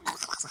like,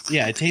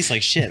 Yeah, it tastes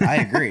like shit. I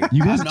agree.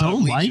 You guys I'm not a don't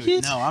blue like cheese-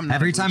 it? No, I'm not.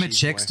 every a blue time a cheese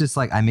chick's boy. just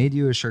like, "I made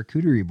you a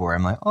charcuterie board."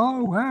 I'm like,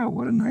 "Oh wow,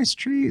 what a nice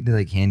treat!" They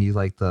like hand you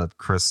like the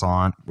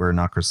croissant, or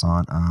not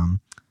croissant,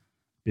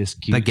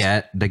 Biscuits.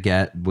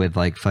 baguette with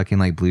like fucking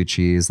like blue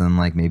cheese and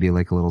like maybe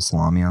like a little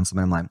salami on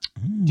something. I'm like,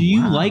 Do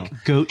you wow.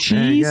 like goat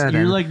Very cheese? good.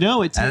 You're And- like,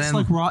 no, it and tastes then-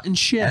 like rotten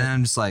shit. And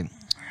I'm just like,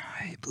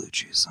 I hate blue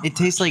cheese. So It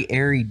tastes like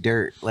airy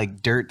dirt,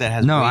 like dirt that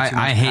has. no, way too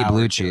much I hate power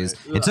blue to cheese.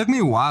 It. It took me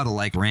a while to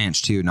like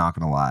ranch too. Not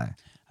gonna lie.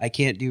 I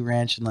can't do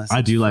ranch unless I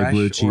it's do like fresh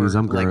blue cheese. or,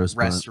 I'm like, gross,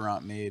 but-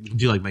 Restaurant made.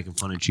 do you like making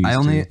fun of cheese?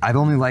 I've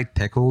only liked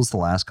pickles the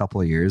last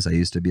couple of years. I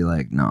used to be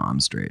like, no, I'm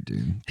straight,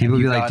 dude. People would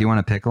you be like, got- do you want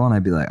a pickle? And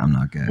I'd be like, I'm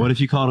not good. What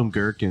if you called them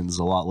gherkins?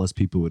 A lot less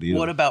people would eat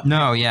What them. about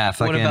No, yeah, What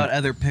fucking about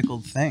other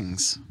pickled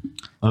things?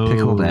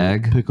 pickled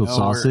egg? pickled Or-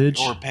 sausage.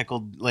 or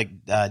pickled like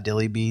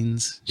dilly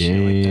beans. Yeah.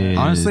 Shit like that.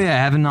 honestly, I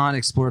have not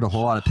explored a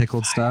whole lot of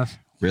pickled stuff.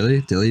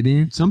 Really, dilly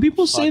bean? Some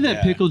people say Fuck that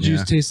yeah. pickle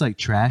juice Yeah. tastes like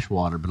trash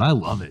water, but I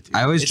love it. Dude.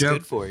 I always It's joke.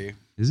 good for you.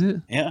 Is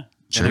it Yeah.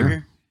 Sure.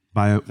 Vinegar.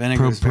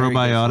 Vinegar's very good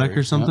Probiotic for you.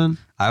 or something?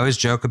 I always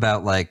joke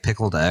about like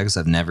pickled eggs.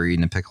 I've never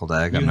eaten a pickled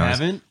egg. You I've always-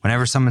 haven't?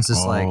 Whenever someone's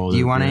just like, Oh, "Do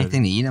you they're want good.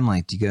 anything to eat?" I'm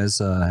like, "Do you guys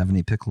have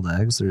any pickled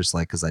eggs?" They're just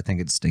like, "Because I think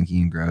it's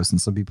stinky and gross." And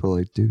some people are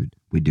like, "Dude,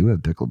 we do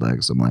have pickled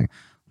eggs." I'm like,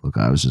 "Look,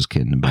 I was just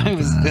kidding about I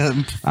was,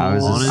 that. I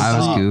was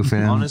Honestly-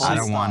 goofing. honestly- I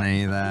don't want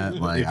any of that.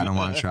 Like, I don't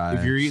want to try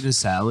If you're it." eating a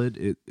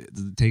salad,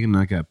 taking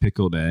like a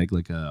pickled egg,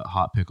 like a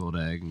hot pickled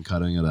egg, and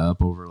cutting it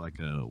up over like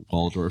a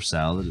Waldorf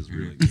salad is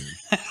really good.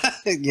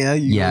 yeah.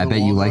 You Yeah, I go to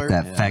bet you like Walmart.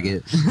 that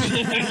faggot.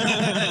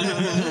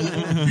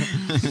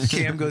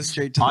 Cam goes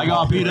straight to. I the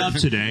got Walmart. beat up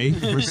today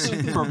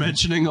for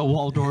mentioning a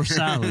Waldorf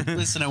salad.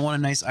 Listen, I want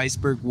a nice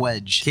iceberg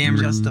wedge.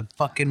 Cameron. Just a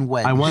fucking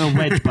wedge. I want a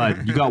wedge,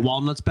 bud. You got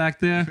walnuts back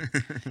there?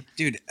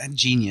 Dude, a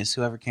genius.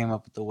 Whoever came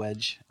up with the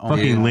wedge. Oh,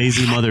 Fucking yeah.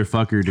 lazy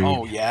motherfucker, dude.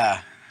 Oh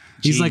yeah.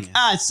 He's Genius.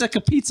 like, it's like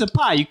a pizza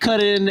pie. You cut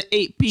it into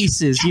 8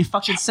 pieces. You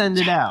fucking send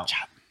it out.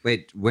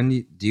 Wait, when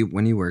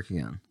you work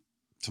again?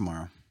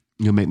 Tomorrow.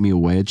 You'll make me a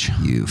wedge.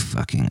 You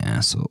fucking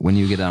asshole. When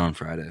you get out on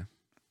Friday?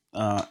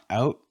 Out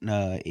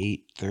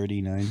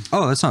 8:39.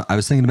 Oh, that's not. I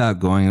was thinking about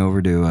going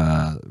over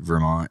to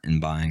Vermont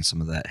and buying some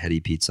of that heady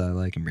pizza I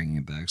like and bringing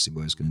it back so you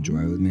boys can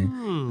enjoy it with me.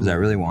 Because I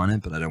really want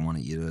it, but I don't want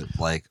to eat it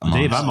like a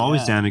Dave, month. I'm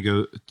always Yeah. down to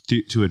go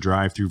to a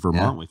drive through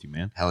Vermont Yeah. with you,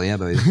 man. Hell yeah,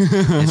 baby.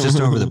 It's just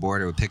over the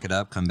border. We pick it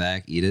up, come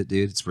back, eat it,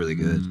 dude. It's really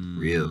good.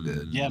 Real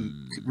good. Yeah,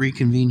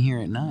 reconvene here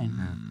at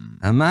 9.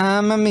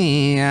 Mamma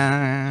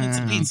mia. It's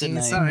a pizza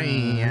night.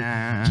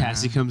 Pizzeria.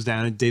 Cassie comes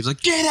down and Dave's like,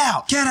 get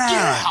out! Get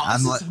out! I'm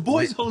I'm like, like,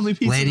 boys only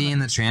pizza. Lady in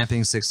the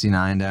Tramping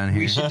 69 down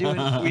here. We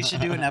should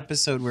do an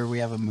episode where we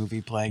have a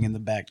movie playing in the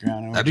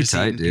background. And That'd we're be just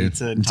tight, eating dude.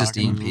 Pizza and Just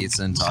talking- eating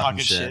pizza and talking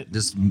shit.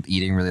 Just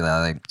eating really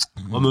loud. Like,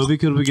 What movie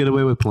could we get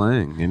away with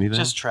playing? Anything?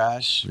 Just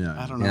trash.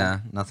 Yeah. I don't know. yeah,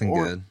 nothing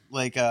Or, good.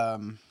 Like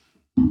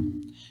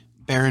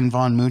Baron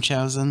von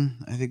Munchausen.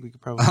 I think we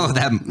could probably. Oh,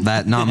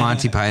 that not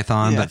Monty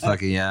Python, but Yeah.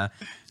 fucking yeah,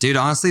 dude.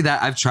 Honestly,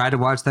 that I've tried to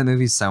watch that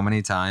movie so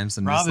many times,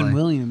 and just Robin like,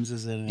 Williams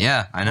is in it.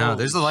 yeah, I know. Holy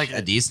There's like a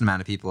shit. decent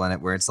amount of people in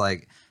it where it's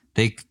like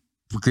they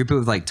group it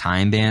with like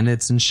Time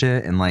Bandits and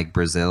shit, and like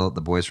Brazil,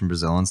 the boys from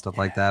Brazil and stuff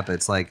like that. But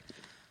it's like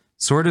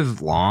sort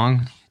of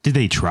long. Did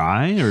they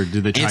try or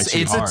did they try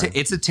too hard?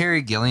 It's a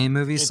Terry Gilliam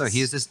movie, so It's-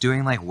 he's just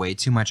doing like way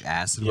too much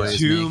acid. while he's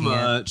Too making it.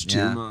 much, too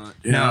Yeah. much.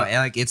 No, and,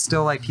 like it's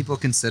still like people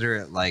consider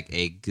it like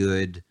a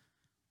good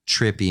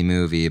trippy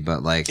movie,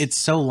 but like It's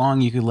so long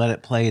you could let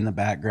it play in the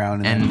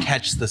background and then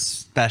catch the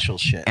special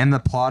shit. and the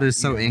plot is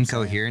so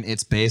incoherent.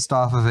 It's based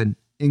off of an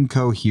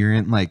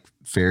incoherent like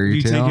fairy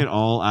If you tale. take it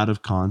all out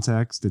of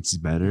context, it's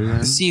better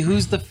then. See,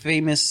 who's the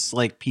famous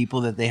like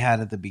people that they had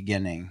at the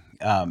beginning?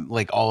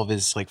 Like all of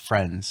his like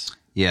friends.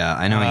 Yeah,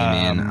 I know what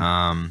you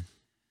mean.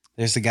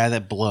 There's the guy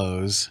that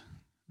blows.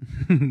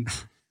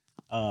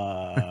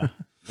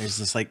 There's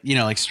this like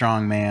like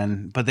strong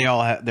man, but they're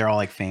all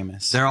like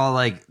famous. They're all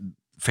like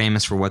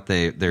famous for what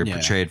they're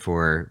portrayed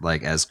for,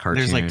 like as cartoonish.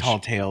 There's like Tall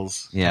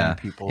Tales. Yeah,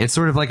 people. it's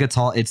sort of like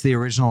it's the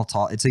original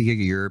Tall. It's like a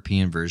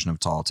European version of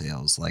Tall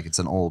Tales. Like it's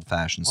an old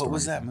fashioned story. What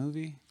was that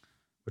movie?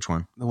 Which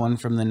one? The one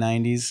from the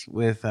 '90s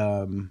with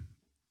the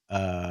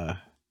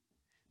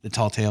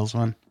Tall Tales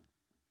one.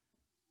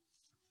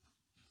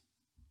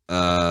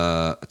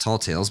 A Tall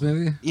Tales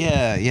movie?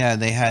 Yeah.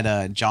 They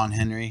had John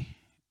Henry.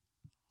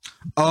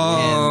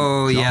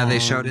 Oh yeah, they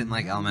showed it in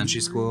like elementary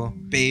school.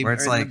 Babe, where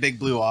it's like the Big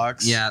Blue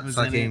Ox. Yeah, was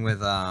in fucking it. with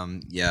The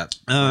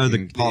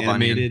Paul animated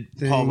Bunyan.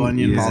 thing? Paul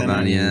Bunyan. Paul was in it.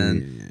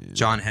 Bunyan.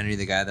 John Henry,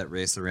 the guy that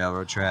raced the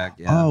railroad track.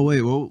 Yeah. Oh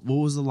wait, what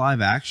was the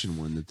live action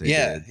one that they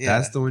did? Yeah.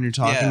 That's the one you're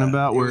talking Yeah,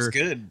 about, it was where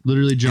good.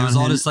 literally It John was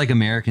all Henry, just like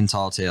American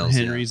Tall Tales.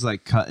 Henry's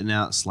like cutting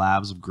out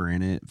slabs of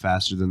granite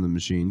faster than the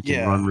machine can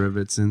Yeah. run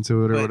rivets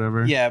into it or But-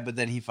 whatever. Yeah, but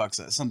then he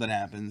fucks up. Something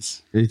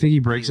happens. You think he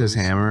breaks his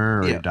loses. hammer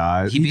or Yeah. he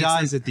dies? He He beats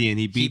dies at the end.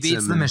 He He beats,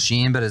 beats him the and-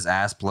 machine, but his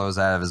ass blows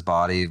out of his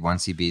body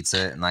once he beats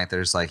it. And like,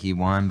 there's like he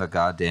won, but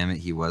god damn it,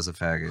 he was a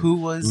faggot. Who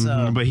was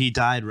but he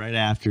died right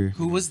after.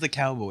 who was the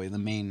cowboy? The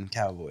main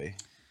cowboy.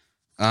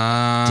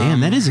 Damn,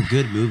 that is a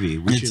good movie.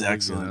 We It's should look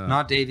excellent. it up.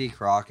 not Davy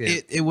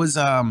Crockett. It was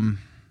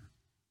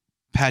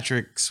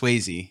Patrick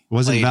Swayze.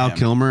 Was it played Val him.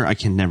 Kilmer? I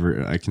can never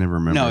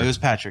remember. No, it was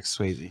Patrick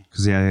Swayze.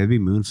 because it'd be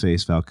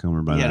Moonface Val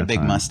Kilmer by He that had a big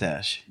time.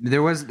 mustache, That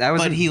was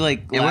but he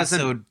like it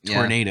wasn't- lassoed yeah.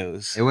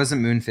 tornadoes. It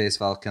wasn't Moonface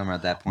Val Kilmer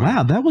at that point.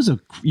 Wow, that was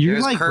you're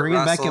was like Kurt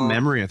bringing back a Russell.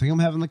 memory. I think I'm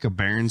having like a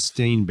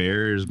Berenstain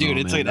Bears. Dude,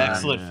 it's moment an right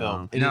excellent now.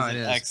 film. It No, is it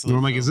an is. excellent.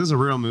 I'm like, film. is this a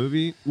real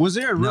movie? Was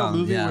there a real No,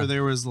 movie yeah. where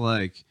there was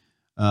like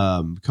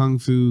kung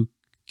fu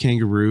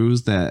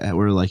kangaroos that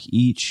were like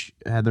each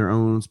had their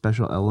own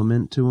special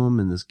element to them,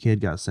 and this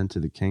kid got sent to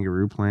the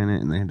kangaroo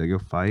planet and they had to go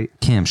fight?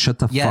 Cam, shut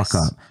the Yes.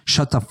 fuck up.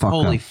 Shut the fuck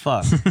Holy up.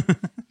 fuck,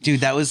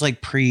 dude, that was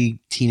like pre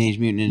Teenage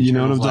Mutant Ninja You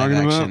know what I'm Turtles live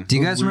talking about? action. Do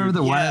you guys remember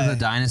the one of Yeah. the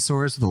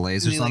dinosaurs with the And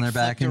lasers they, on their like,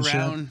 back and flipped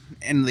shit? around,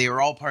 and they were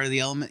all part of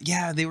the element.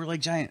 Yeah, they were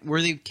like giant.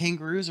 Were they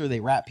kangaroos or were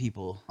they rat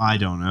people? I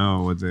don't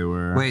know what they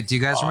were. Wait, do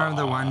you guys remember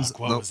the ones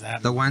what was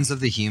that the ones of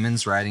the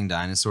humans riding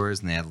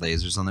dinosaurs and they had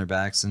lasers on their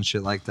backs and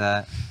shit like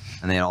that?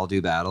 And they all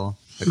do battle?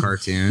 The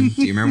cartoon.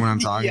 Do you remember what I'm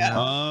talking Yeah.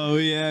 about? Oh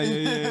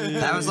yeah.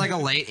 That was like a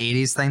late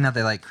 80s thing that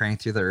they like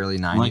cranked through the early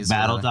 90s. like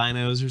battle where,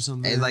 dinos or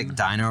something. like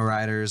Dino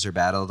Riders or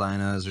Battle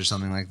Dinos or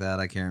something like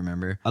that. I can't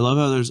remember. I love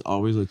how there's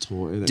always a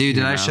toy. That Dude,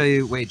 did came I out. show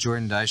you? Wait,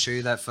 Jordan, did I show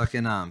you that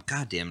fucking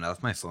God damn it! I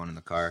left my phone in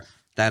the car.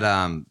 That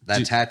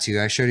Dude.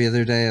 tattoo I showed you the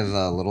other day of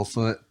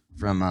Littlefoot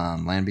from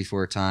Land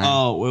Before Time.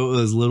 Oh, well, it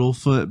was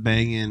Littlefoot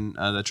banging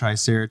the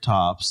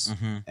Triceratops,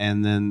 Mm-hmm.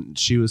 and then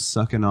she was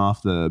sucking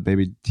off the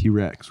baby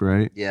T-Rex,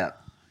 right? Yeah,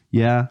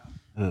 Yeah.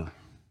 Ugh.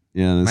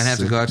 Yeah. might that's have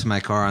to sick. go out to my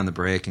car on the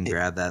break and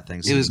grab that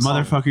thing. it was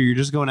Motherfucker, you're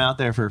just going out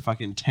there for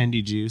fucking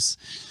tendy juice.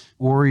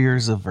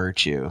 Warriors of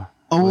Virtue.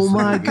 Oh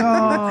my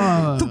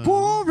god. the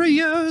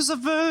Warriors of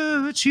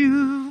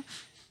Virtue.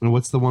 And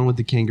what's the one with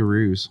the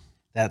kangaroos?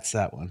 That's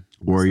that one.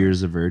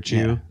 Warriors of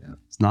Virtue. Yeah.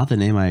 It's not the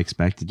name I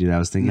expected, dude. I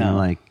was thinking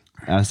No.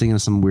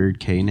 of some weird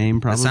K name,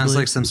 That probably. sounds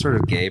like some sort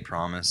of gay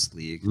promise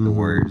league. The Mhm.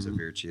 Warriors of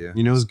Virtue.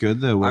 You know what's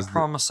good though? I Was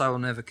promise I will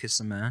never kiss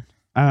a man.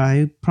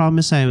 I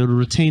promise I will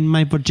retain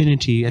my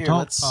virginity Here, at all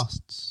let's-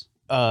 costs.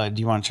 Do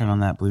you want to turn on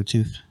that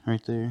Bluetooth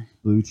right there?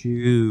 Blue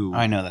Chew.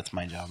 I know that's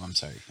my job. I'm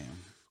sorry, Cam.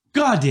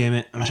 God damn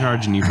it! I'm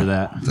charging you for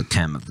that. The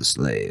cam of the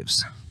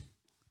slaves.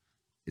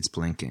 It's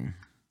blinking.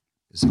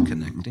 Is it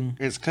connecting?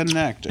 It's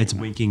connected. It's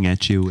winking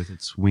at you with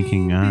its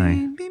winking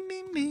eye.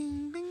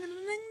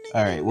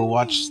 All right, we'll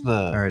watch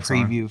the All right, it's on.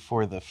 preview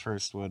for the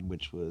first one,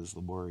 which was the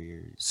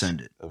Warriors. Send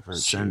it. Of Virtue.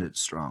 Send it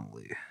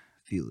strongly.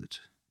 Feel it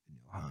in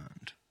your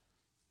hand.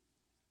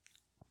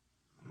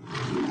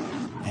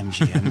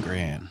 MGM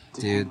Grand.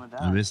 Dude,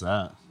 I miss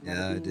that.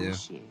 yeah, I do.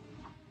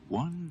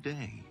 One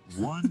day,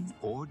 one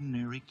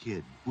ordinary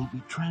kid will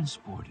be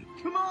transported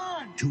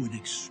to an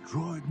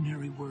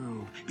extraordinary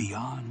world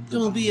beyond the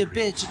Don't be a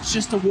boundaries. bitch. It's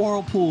just a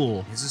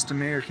whirlpool. It's just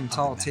American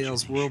Tall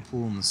Tales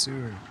whirlpool in the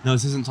sewer. No,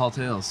 this isn't Tall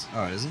Tales.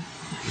 Oh, is it?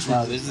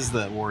 No, this is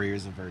the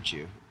Warriors of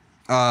Virtue.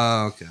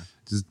 Oh, okay.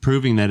 This is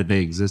proving that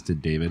they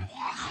existed, David.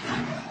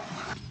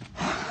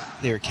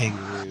 They're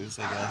kangaroos,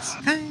 I guess.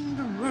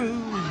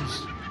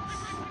 Kangaroos.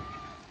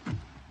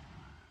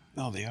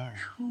 Oh, they are.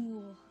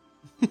 Cool.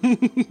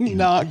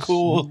 Not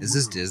cool. Is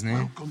this Disney?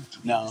 Welcome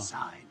to No.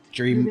 inside.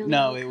 Dream.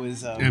 No, it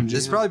was. This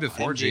is probably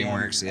before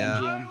DreamWorks, yeah.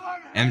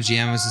 MGM.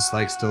 MGM was just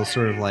like still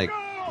sort of like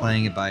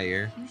playing it by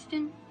ear.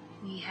 Houston,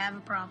 we have a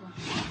problem.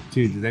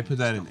 Dude, did they put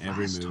that in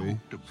every movie?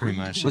 Pretty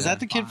much. Was yeah. that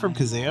the kid from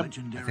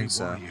Kazam? I think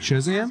so.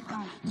 Shazam?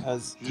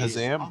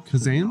 Kazam?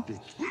 Kazam?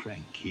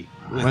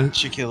 With What?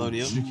 Shaquille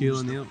O'Neal? Shaquille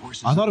O'Neal?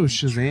 I thought it was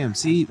Shazam.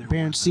 See,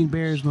 Seen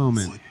Bears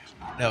moment.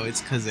 No,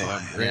 it's Kazam.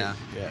 Right? Yeah.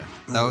 Yeah.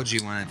 The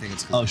OG one, I think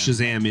it's Oh,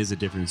 Shazam. Shazam is a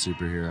different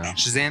superhero.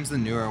 Shazam's the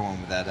newer one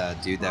with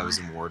that dude that was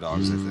in War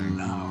Dogs, I think.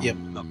 Now, Yep.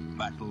 the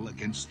battle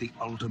against the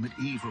ultimate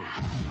evil.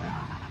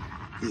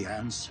 The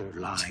answer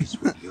lies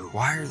with you.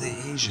 Why are they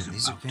Asian?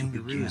 These are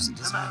kangaroos. It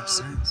doesn't make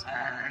sense.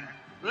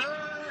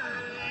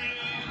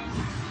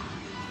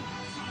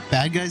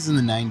 Bad guys in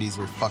the 90s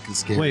were fucking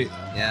scary. Wait. though.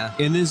 Yeah.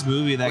 In this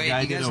movie, that Wait,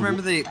 guy you did guys a...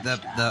 remember the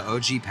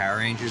OG Power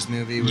Rangers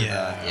movie? With,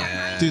 Yeah.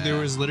 yeah. Dude, there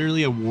was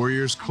literally a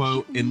Warriors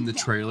quote in the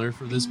trailer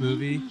for this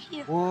movie.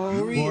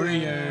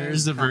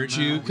 Warriors, the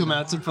virtue, come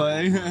out to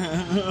play. They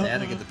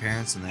had to get the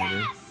parents in there,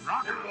 dude.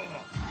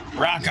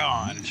 Rock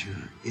on.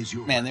 Is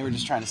your Man, they were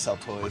just trying to sell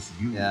toys.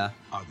 You Yeah.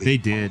 are the They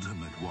did.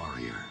 ultimate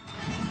warrior.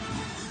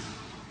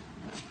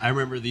 I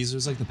remember these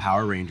was like the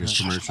Power Rangers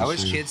commercials. I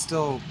wish too. kids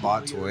still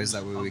bought toys.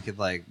 That way we could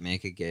like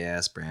make a gay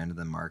ass brand and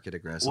then market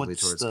aggressively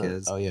towards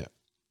kids. Oh, yeah.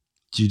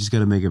 You just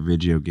gotta make a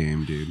video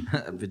game, dude.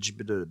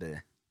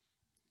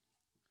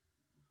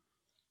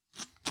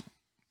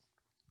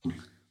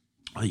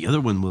 The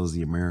other one was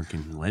the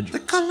American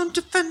Legend. Call them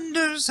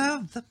defenders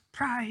of the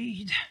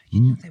pride.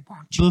 You know they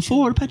want you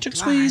Before to Patrick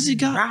blind Swayze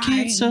got blind.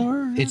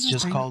 cancer. It's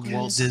just called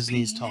Walt Penis,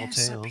 Disney's Tall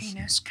penis, Tales.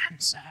 penis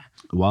cancer.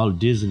 Walt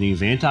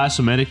Disney's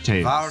anti-Semitic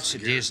tales. Walt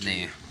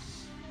Disney.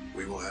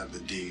 We will have the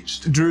deeds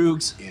to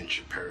Droogs.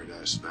 inch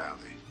Paradise Valley.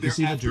 You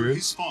see the Droog?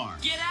 His farm,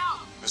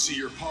 I see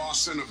your pa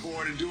sent a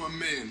boy to do a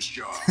man's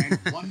job. and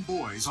one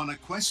boy's on a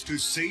quest to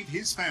save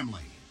his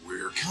family.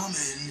 We're coming.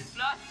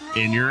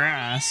 In your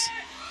ass.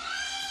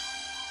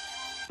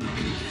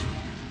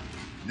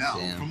 Now,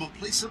 Damn. from a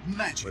place of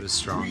magic, What a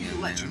strong three young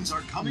man. legends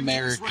are coming to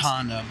his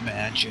Americana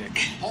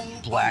magic.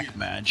 Black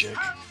magic.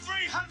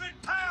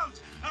 300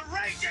 pounds of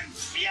Reagan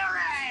Fury!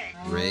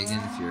 Reagan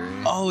Fury.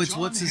 Oh, it's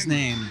what's his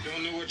name?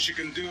 Don't know what you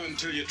can do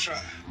until you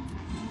try.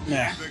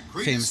 Yeah, The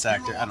greatest famous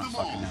actor. hero I don't of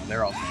fucking them know. all.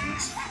 They're all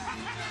famous.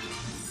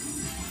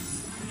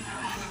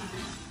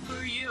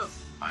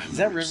 I'm Is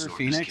that the River sortest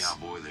Phoenix?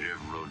 Cowboy that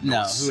ever rode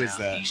No, north, who is south,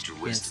 that? East or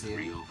west of the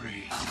Rio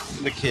Grande.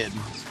 The kid.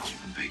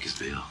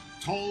 Bakersville.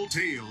 Tall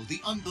Tale, the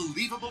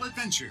unbelievable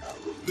adventure.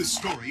 The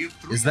story of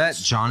three Is that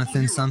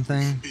Jonathan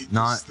something? Beat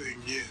Not. this thing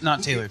yet.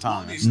 Not Taylor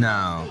Thomas.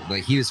 No, but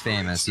he was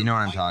famous. You know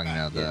what I'm talking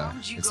about, though.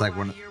 It's like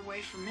one.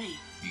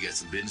 You got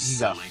some business He to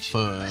got settle,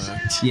 ain't you?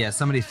 fucked. Yeah,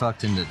 somebody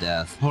fucked him to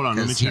death. Hold on,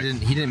 let me 'Cause check.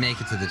 He didn't make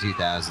it to the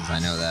 2000s. I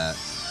know that.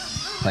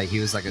 Like he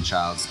was like a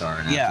child star.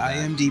 And Yeah, after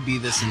that, IMDb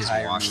this he just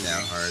entire washed movie.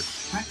 out hard.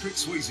 Patrick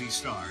Swayze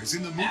stars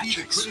in the movie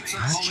Patrick the critics are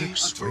Swayze. calling Patrick a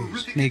Swayze.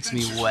 terrific Makes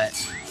me adventure.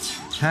 wet.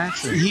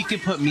 Patrick. He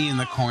could put me in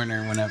the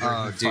corner whenever.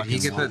 Oh, dude, he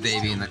fucking could put wants.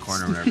 baby in the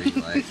corner whenever he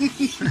like.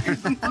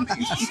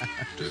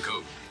 Took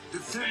over.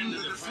 Defend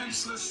the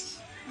defenseless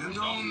and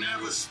don't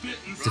ever spit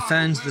in front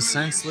Defends of the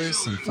women and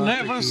senseless and children. fuck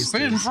the Never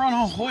spit in keysters. front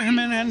of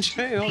women and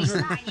children.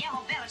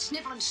 Yellow-bellied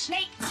sniveling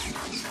snake.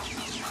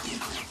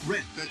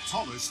 Read the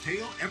tallest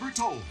tale ever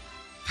told.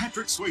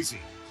 Patrick Swayze,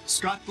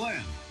 Scott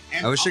Glenn,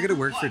 and I wish I could have Oliver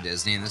worked for Platt.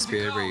 Disney in this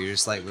period where you're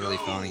just like literally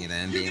phoning it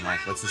in, being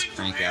like, let's just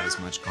crank out as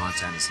much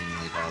content as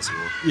humanly possible.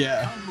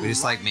 Yeah. We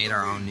just like made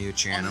our own new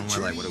channel.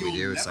 We're like, what do we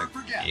do? It's like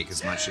make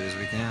as much as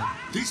we can.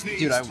 Disney's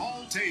Dude,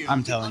 Tall Tale,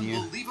 I'm the telling you.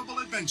 Unbelievable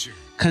adventure.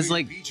 'Cause, Rated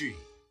like, PG.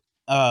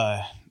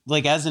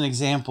 Like as an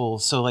example,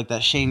 so like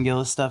that Shane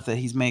Gillis stuff that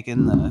he's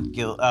making,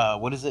 the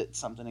what is it?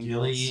 Something in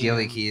Gillis?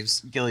 Gilly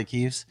Keeves. Gilly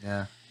Keeves.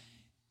 Yeah.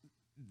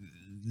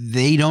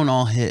 They don't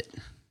all hit.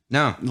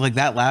 No, Like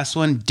that last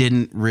one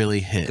didn't really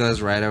hit. goes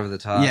right over the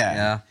top. Yeah.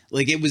 Yeah.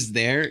 Like it was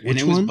there, and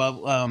Which it was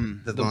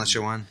one? The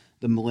militia one.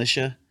 The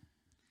militia.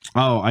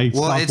 Oh, I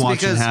Well, stopped it's watching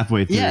because-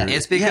 halfway through. Yeah,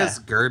 It's because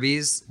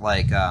Gerby's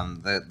like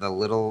the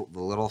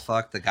little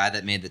fuck, the guy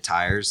that made the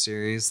Tires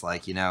series,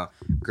 like, you know,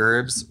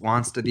 Gerbs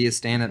wants to be a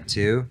stand-up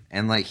too,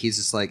 and like he's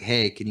just like,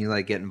 hey, can you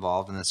like get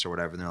involved in this or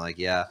whatever? And they're like,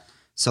 yeah.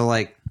 So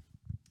like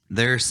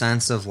their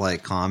sense of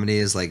like comedy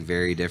is like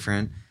very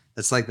different.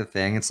 That's like the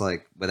thing. It's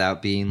like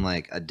without being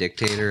like a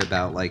dictator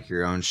about like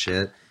your own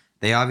shit.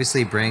 They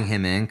obviously bring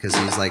him in because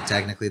he's like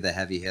technically the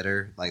heavy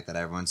hitter, like that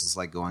everyone's just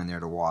like going there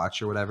to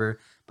watch or whatever.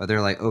 But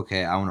they're like,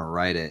 okay, I want to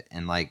write it.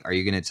 And like, are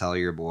you going to tell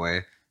your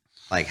boy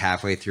like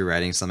halfway through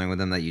writing something with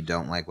them that you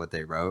don't like what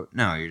they wrote?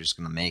 No, you're just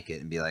going to make it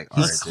and be like,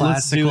 all right, He's dude.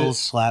 classical it.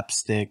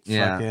 slapstick.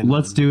 Yeah. Fucking,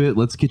 Let's do it.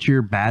 Let's get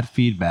your bad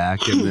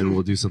feedback, and then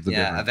we'll do something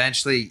yeah, different.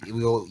 eventually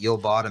you'll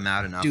bottom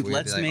out enough. Dude, where you'll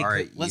let's be like, make all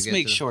right, you let's get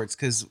make to- shorts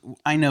because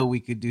I know we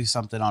could do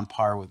something on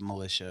par with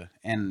militia,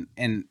 and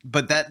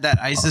but that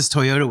ISIS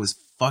Toyota was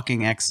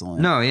fucking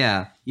excellent. No,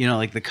 yeah, you know,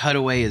 like the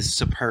cutaway is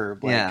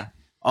superb. Like, yeah.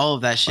 all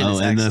of that shit Oh, is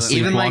and the excellent.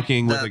 Even, like,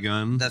 sleepwalking with the- a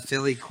gun. The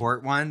Philly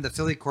court one would have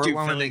Philly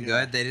been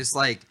good. They just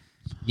like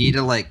need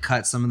to like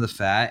cut some of the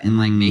fat and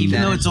like make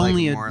Even that though it's into, like,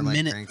 only a more, like,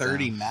 minute cranked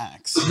 30 out.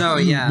 max. No,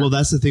 yeah. Well,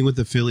 that's the thing with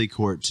the Philly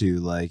court too.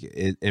 Like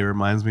it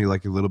reminds me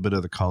like a little bit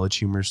of the College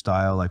Humor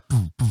style, like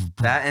boom, boom, boom,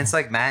 That and it's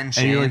like Matt and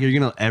Shane. and you're like you're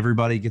gonna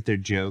everybody get their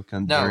joke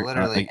on No, their-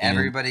 literally like, and-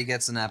 everybody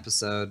gets an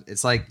episode.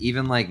 It's like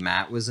even like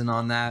Matt was in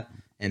on that,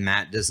 and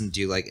Matt doesn't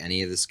do like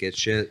any of the skit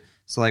shit.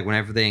 So like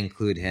whenever they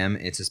include him,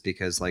 it's just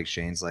because like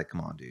Shane's like, come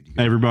on, dude. You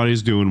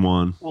Everybody's doing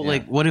one. Well, Yeah.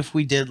 like, what if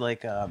we did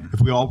like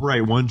If we all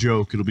write one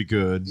joke, it'll be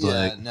good. yeah,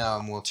 Like no,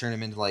 and we'll turn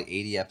him into like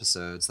 80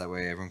 episodes. That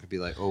way everyone could be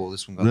like, oh, well,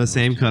 this one got the most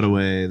same views.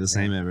 cutaway, the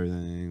same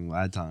everything,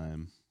 at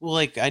time. Well,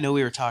 like I know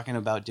we were talking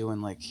about doing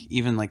like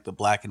even like the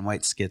black and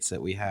white skits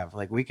that we have.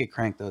 Like we could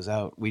crank those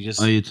out. We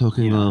just Are you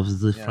talking you know,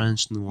 of the yeah.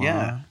 French noir?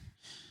 yeah.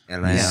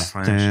 LA Yeah.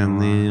 French Stand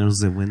noir. near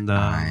the window.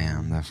 I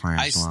am the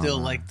French I still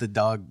noir. like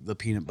the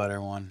peanut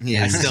butter one.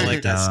 Yeah. I still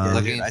like that skit.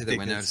 Looking I into the think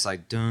window, it's- it's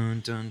like dun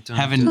dun dun.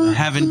 having dun.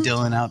 having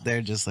Dylan out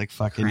there just like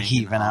fucking Cranking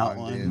heaving out hog,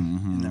 one dude.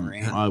 in the Mhm.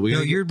 rain. We Yo,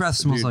 gotta your get- breath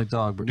smells dude, like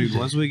dog, bro. Dude,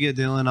 once we get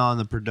Dylan on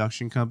the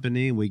production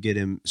company, we get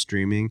him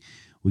streaming.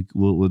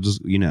 We'll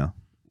just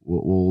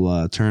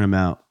we'll turn him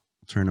out.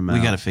 Turn him out.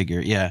 We got to figure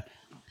it. Yeah.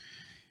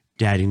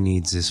 Daddy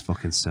needs his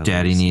fucking stuff.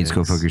 Daddy needs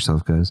go fuck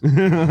yourself, guys.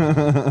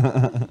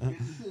 Bye.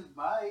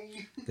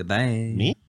 Goodbye.